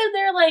holds. You said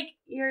they're, like,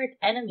 your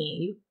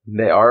enemy.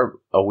 They are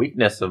a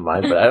weakness of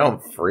mine, but I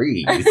don't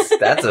freeze.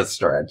 That's a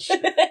stretch.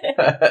 And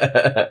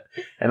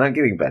I'm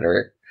getting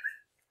better.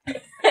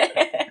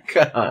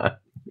 Come on.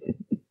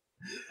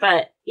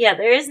 But, yeah,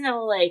 there is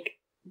no, like,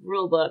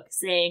 rule book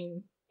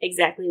saying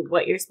exactly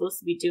what you're supposed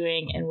to be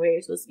doing and where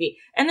you're supposed to be.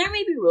 And there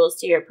may be rules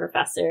to your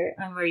professor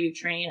on where you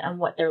train on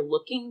what they're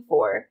looking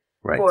for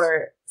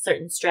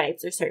certain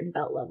stripes or certain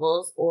belt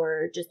levels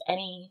or just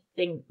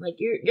anything. Like,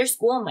 your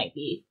school might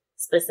be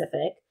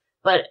specific,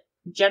 but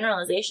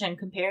generalization,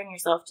 comparing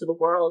yourself to the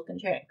world,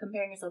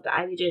 comparing yourself to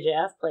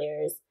IBJJF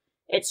players,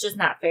 it's just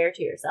not fair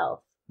to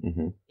yourself.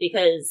 Mm-hmm.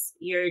 Because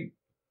you're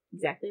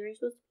exactly where you're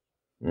supposed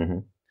to be. Mm-hmm.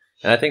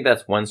 And I think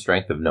that's one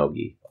strength of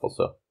no-gi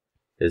also,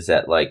 is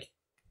that, like,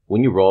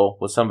 when you roll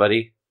with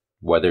somebody,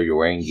 whether you're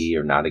wearing gi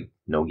or not a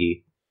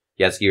no-gi,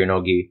 yes gi or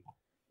no gi,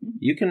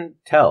 you can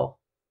tell.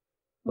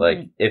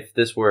 Like, if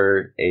this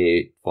were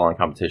a full-on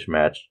competition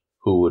match,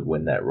 who would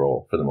win that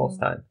roll for the most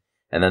time?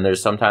 And then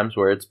there's some times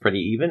where it's pretty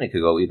even. It could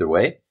go either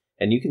way.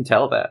 And you can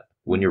tell that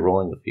when you're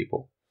rolling with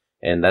people.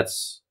 And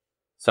that's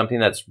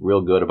something that's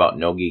real good about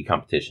no-gi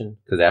competition.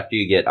 Because after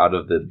you get out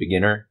of the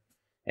beginner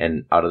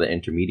and out of the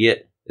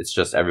intermediate, it's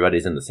just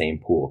everybody's in the same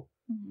pool.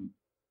 Mm-hmm.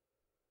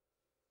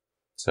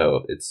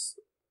 So it's,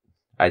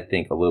 I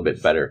think, a little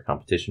bit better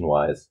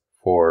competition-wise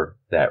for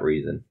that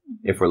reason,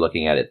 if we're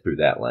looking at it through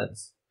that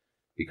lens.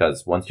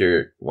 Because once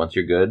you're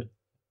good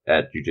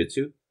at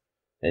jiu-jitsu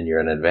and you're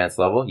at an advanced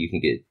level, you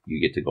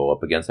get to go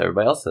up against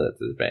everybody else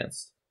that's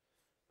advanced.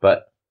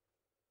 But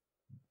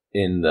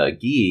in the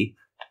gi,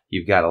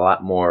 you've got a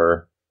lot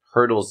more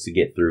hurdles to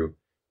get through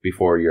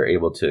before you're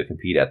able to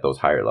compete at those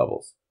higher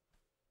levels.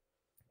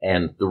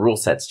 And the rule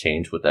sets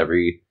change with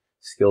every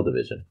skill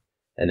division.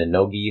 And in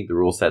no-gi, the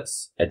rule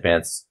sets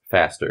advance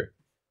faster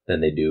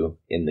than they do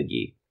in the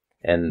gi.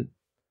 And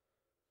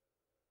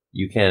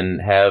you can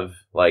have,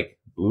 like,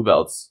 blue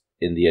belts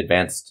in the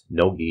advanced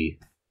no-gi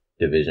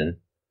division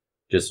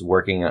just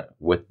working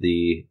with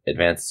the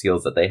advanced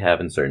skills that they have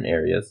in certain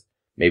areas.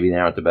 Maybe they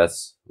aren't the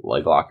best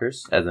leg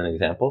lockers, as an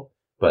example,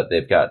 but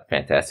they've got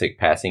fantastic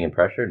passing and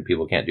pressure, and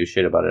people can't do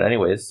shit about it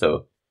anyways,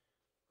 so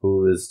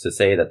who is to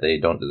say that they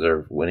don't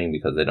deserve winning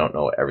because they don't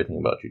know everything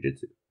about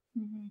jiu-jitsu?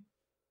 Mm-hmm.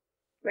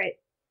 Right.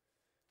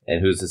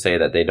 And who's to say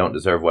that they don't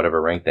deserve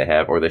whatever rank they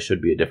have, or they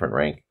should be a different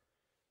rank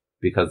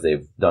because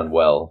they've done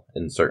well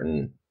in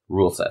certain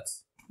rule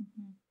sets?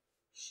 Mm-hmm.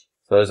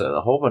 So there's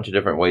a whole bunch of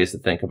different ways to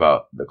think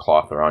about the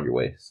cloth around your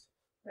waist.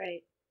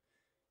 Right.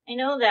 I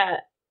know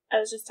that I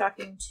was just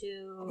talking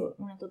to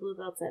one of the blue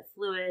belts at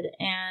Fluid,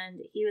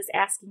 and he was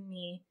asking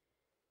me,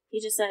 he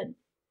just said,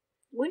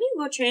 when you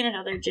go train at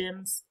other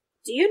gyms,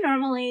 do you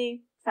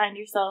normally find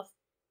yourself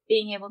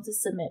being able to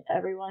submit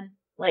everyone?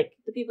 Like,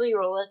 the people you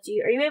roll with,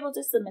 are you able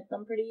to submit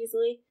them pretty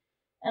easily?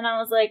 And I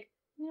was like,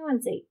 I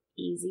wouldn't say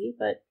easy,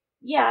 but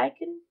yeah, I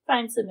can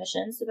find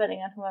submissions depending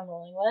on who I'm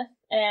rolling with.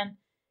 And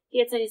he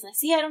had said, he's like,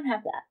 see, I don't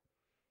have that.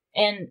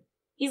 And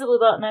he's a blue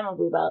belt and I'm a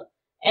blue belt.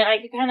 And I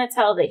could kind of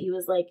tell that he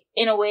was, like,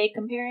 in a way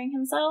comparing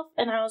himself.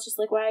 And I was just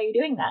like, why are you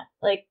doing that?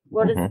 Like,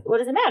 what does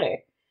it matter?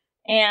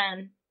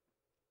 And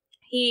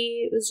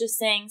he was just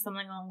saying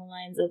something along the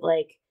lines of,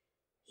 like,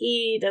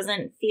 he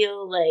doesn't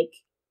feel like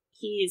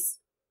he's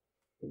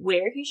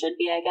where he should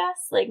be, I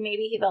guess. Like,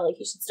 maybe he felt like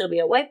he should still be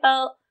a white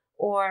belt,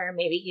 or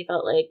maybe he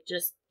felt like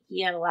just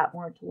he had a lot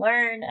more to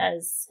learn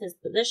as his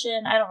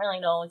position. I don't really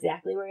know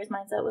exactly where his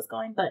mindset was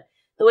going, but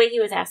the way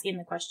he was asking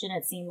the question,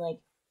 it seemed like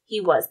he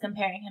was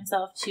comparing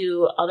himself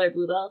to other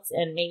blue belts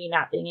and maybe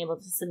not being able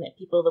to submit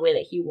people the way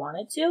that he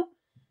wanted to.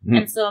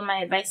 And so my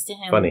advice to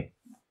him... Funny.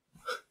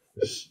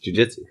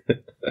 Jiu-jitsu.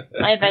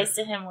 My advice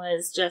to him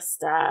was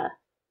just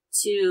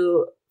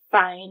to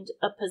find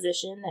a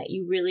position that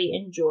you really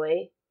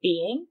enjoy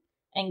being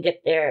and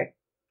get there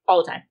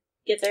all the time.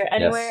 Get there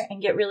anywhere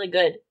and get really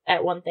good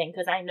at one thing.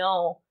 Because I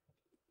know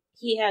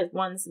he has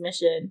one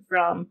submission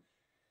from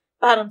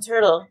Bottom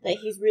Turtle that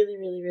he's really,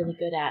 really, really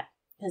good at.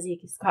 Because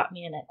he's caught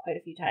me in it quite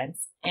a few times.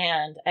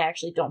 And I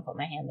actually don't put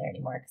my hand there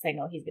anymore because I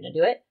know he's going to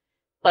do it.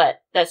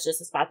 But that's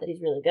just a spot that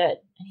he's really good.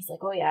 And he's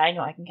like, oh yeah, I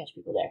know I can catch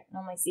people there. And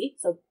I'm like, see?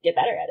 So get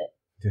better at it.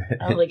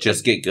 I was like,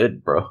 just get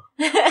good, bro.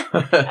 I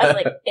was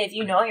like, if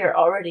you know you're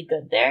already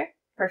good there,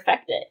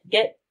 perfect it.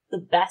 Get the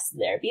best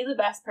there. Be the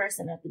best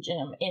person at the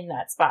gym in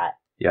that spot.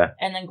 Yeah.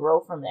 And then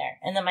grow from there.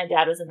 And then my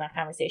dad was in that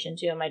conversation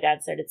too. And my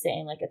dad started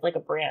saying, like, it's like a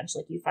branch.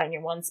 Like, you find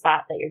your one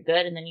spot that you're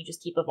good, and then you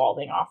just keep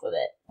evolving off of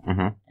it.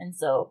 Mm-hmm. And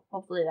so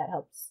hopefully that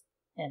helps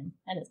him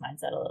and his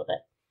mindset a little bit.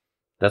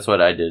 That's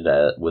what I did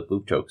with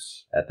loop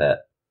chokes at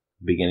that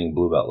beginning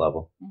blue belt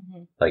level.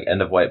 Mm-hmm. Like,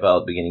 end of white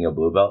belt, beginning of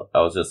blue belt.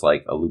 I was just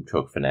like a loop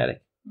choke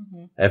fanatic.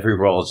 Mm-hmm. Every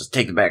roll is just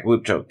take the back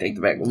loop choke, take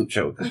the back loop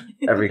choke.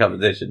 Every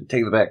competition,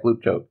 take the back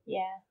loop choke.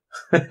 Yeah.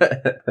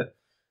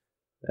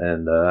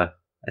 And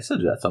I still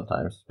do that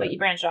sometimes. But you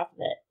branched off of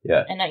it.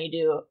 Yeah. And now you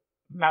do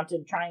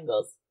mounted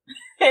triangles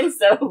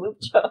instead of loop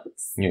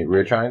chokes. You mean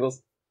rear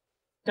triangles?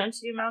 Don't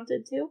you do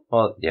mounted too?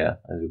 Well, yeah,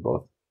 I do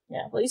both.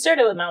 Yeah. Well, you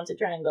started with mounted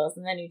triangles,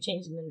 and then you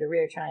changed them into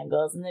rear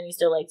triangles, and then you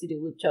still like to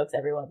do loop chokes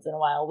every once in a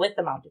while with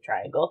the mounted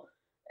triangle.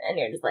 And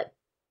you're just like...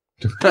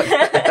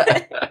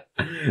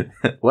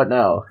 What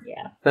now?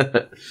 Yeah.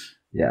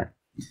 Yeah.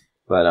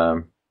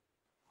 But,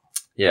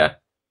 yeah.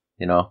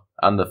 You know,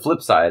 on the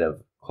flip side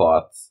of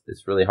cloths,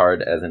 it's really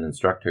hard as an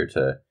instructor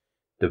to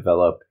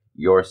develop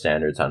your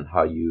standards on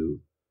how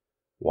you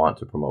want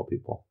to promote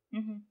people.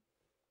 Mm-hmm.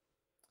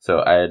 So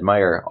I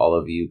admire all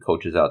of you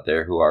coaches out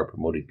there who are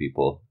promoting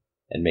people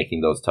and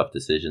making those tough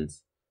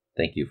decisions.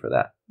 Thank you for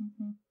that.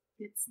 Mm-hmm.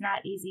 It's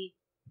not easy.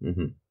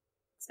 Mm-hmm.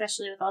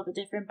 Especially with all the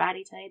different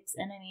body types.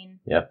 And I mean...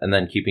 Yep. And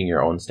then keeping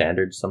your own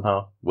standards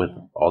somehow with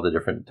all the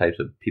different types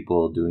of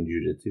people doing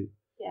jiu-jitsu.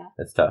 Yeah.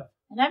 That's tough.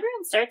 And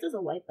everyone starts as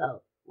a white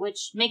belt,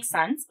 which makes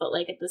sense. But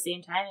like at the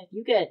same time, if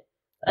you get...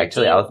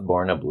 Actually, I was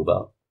born a blue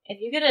belt. If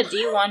you get a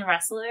D1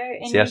 wrestler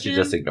in See how she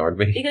just ignored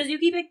me? Because you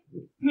keep it...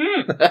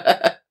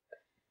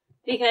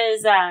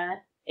 Because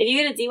if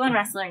you get a D1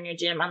 wrestler in your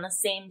gym on the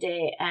same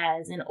day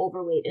as an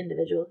overweight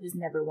individual who's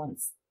never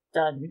once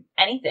done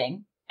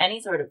anything,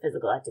 any sort of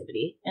physical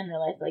activity in their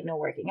life, like no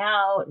working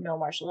out, no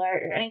martial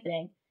art or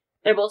anything,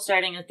 they're both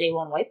starting as day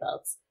one white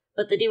belts.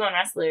 But the D1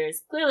 wrestler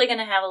is clearly going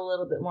to have a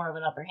little bit more of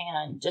an upper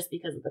hand just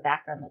because of the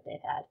background that they've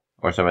had.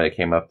 Or somebody that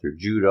came up through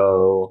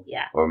judo.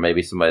 Yeah. Or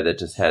maybe somebody that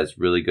just has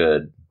really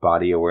good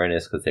body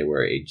awareness because they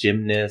were a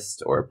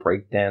gymnast or a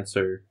break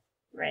dancer.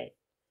 Right.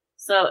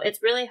 So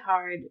it's really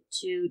hard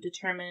to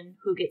determine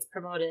who gets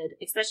promoted,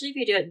 especially if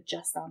you do it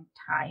just on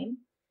time.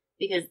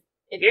 Because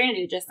if you're going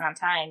to do it just on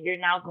time, you're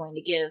now going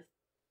to give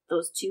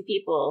those two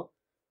people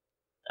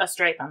a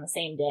stripe on the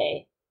same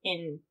day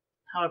in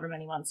however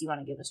many months you want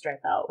to give a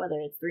stripe out, whether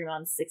it's 3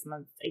 months, 6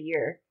 months, a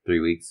year. 3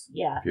 weeks.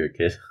 Yeah. If you're a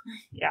kid.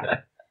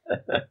 Yeah.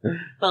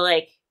 But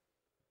like,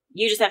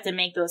 you just have to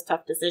make those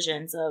tough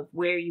decisions of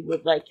where you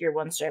would like your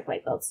 1-stripe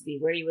white belts to be,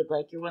 where you would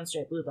like your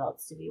 1-stripe blue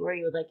belts to be, where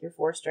you would like your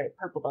 4-stripe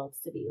purple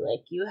belts to be.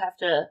 Like, you have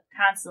to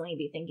constantly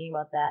be thinking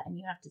about that, and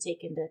you have to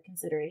take into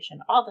consideration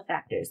all the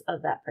factors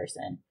of that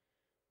person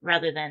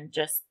rather than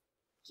just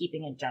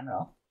keeping it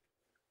general,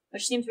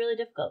 which seems really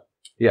difficult.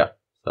 Yeah.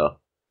 So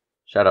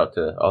shout out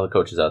to all the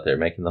coaches out there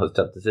making those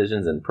tough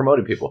decisions and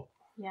promoting people.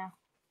 Yeah.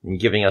 And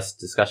giving us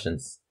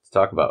discussions to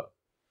talk about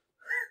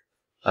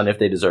on if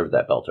they deserve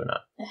that belt or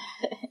not.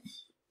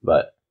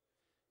 But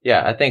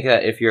yeah, I think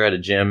that if you're at a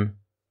gym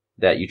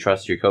that you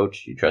trust your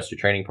coach, you trust your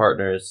training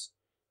partners,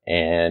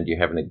 and you're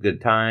having a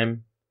good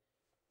time,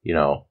 you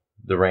know,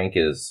 the rank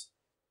is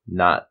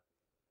not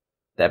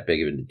that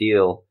big of a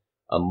deal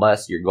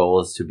unless your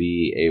goal is to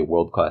be a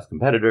world-class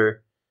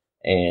competitor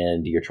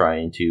and you're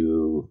trying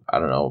to, I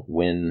don't know,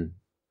 win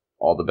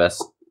all the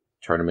best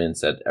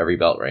tournaments at every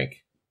belt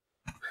rank.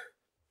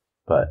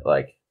 But,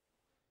 like,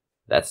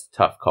 that's a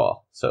tough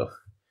call. So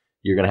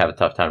you're going to have a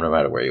tough time no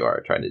matter where you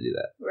are trying to do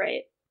that.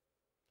 Right.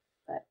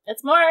 But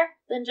it's more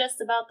than just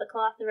about the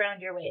cloth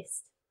around your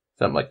waist.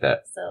 Something like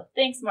that. So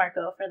thanks,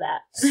 Marco, for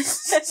that.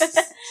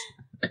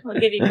 We'll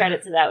give you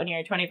credit to that when you're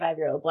a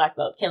 25-year-old black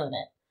belt killing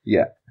it.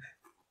 Yeah.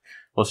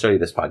 We'll show you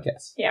this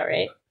podcast. Yeah,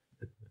 right.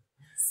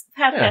 This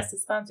podcast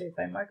is sponsored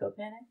by Marco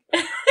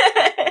Panic.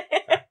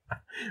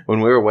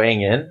 When we were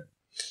weighing in,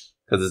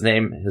 because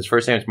his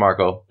first name is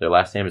Marco, their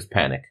last name is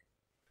Panic.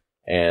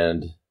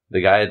 And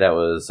the guy that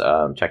was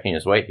checking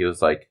his weight, he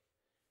was like,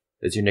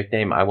 "Is your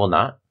nickname I Will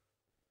Not?"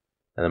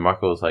 And then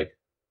Marco was like,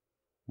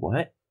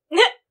 "What?"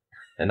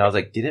 And I was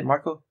like, "Get it,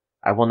 Marco?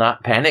 I will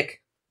not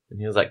panic." And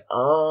he was like,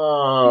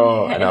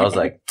 "Oh." And I was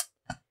like,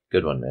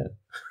 "Good one, man."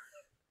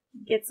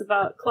 It's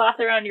about cloth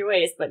around your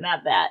waist, but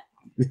not that.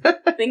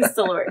 things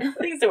to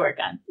work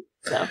on.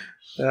 So.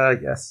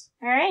 Yes.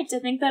 All right. I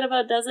think that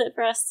about does it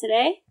for us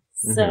today.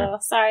 So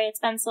sorry it's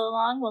been so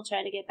long. We'll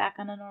try to get back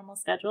on a normal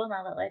schedule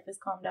now that life has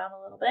calmed down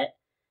a little bit.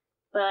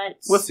 But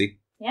we'll see.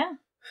 Yeah.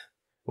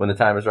 When the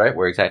time is right,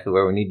 we're exactly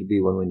where we need to be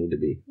when we need to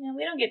be. Yeah,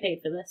 we don't get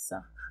paid for this, so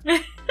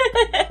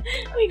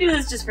we do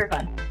this just for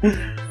fun.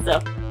 So,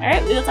 all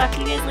right, we will talk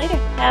to you guys later.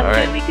 Have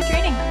a good week of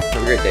training.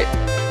 Have a great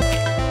day.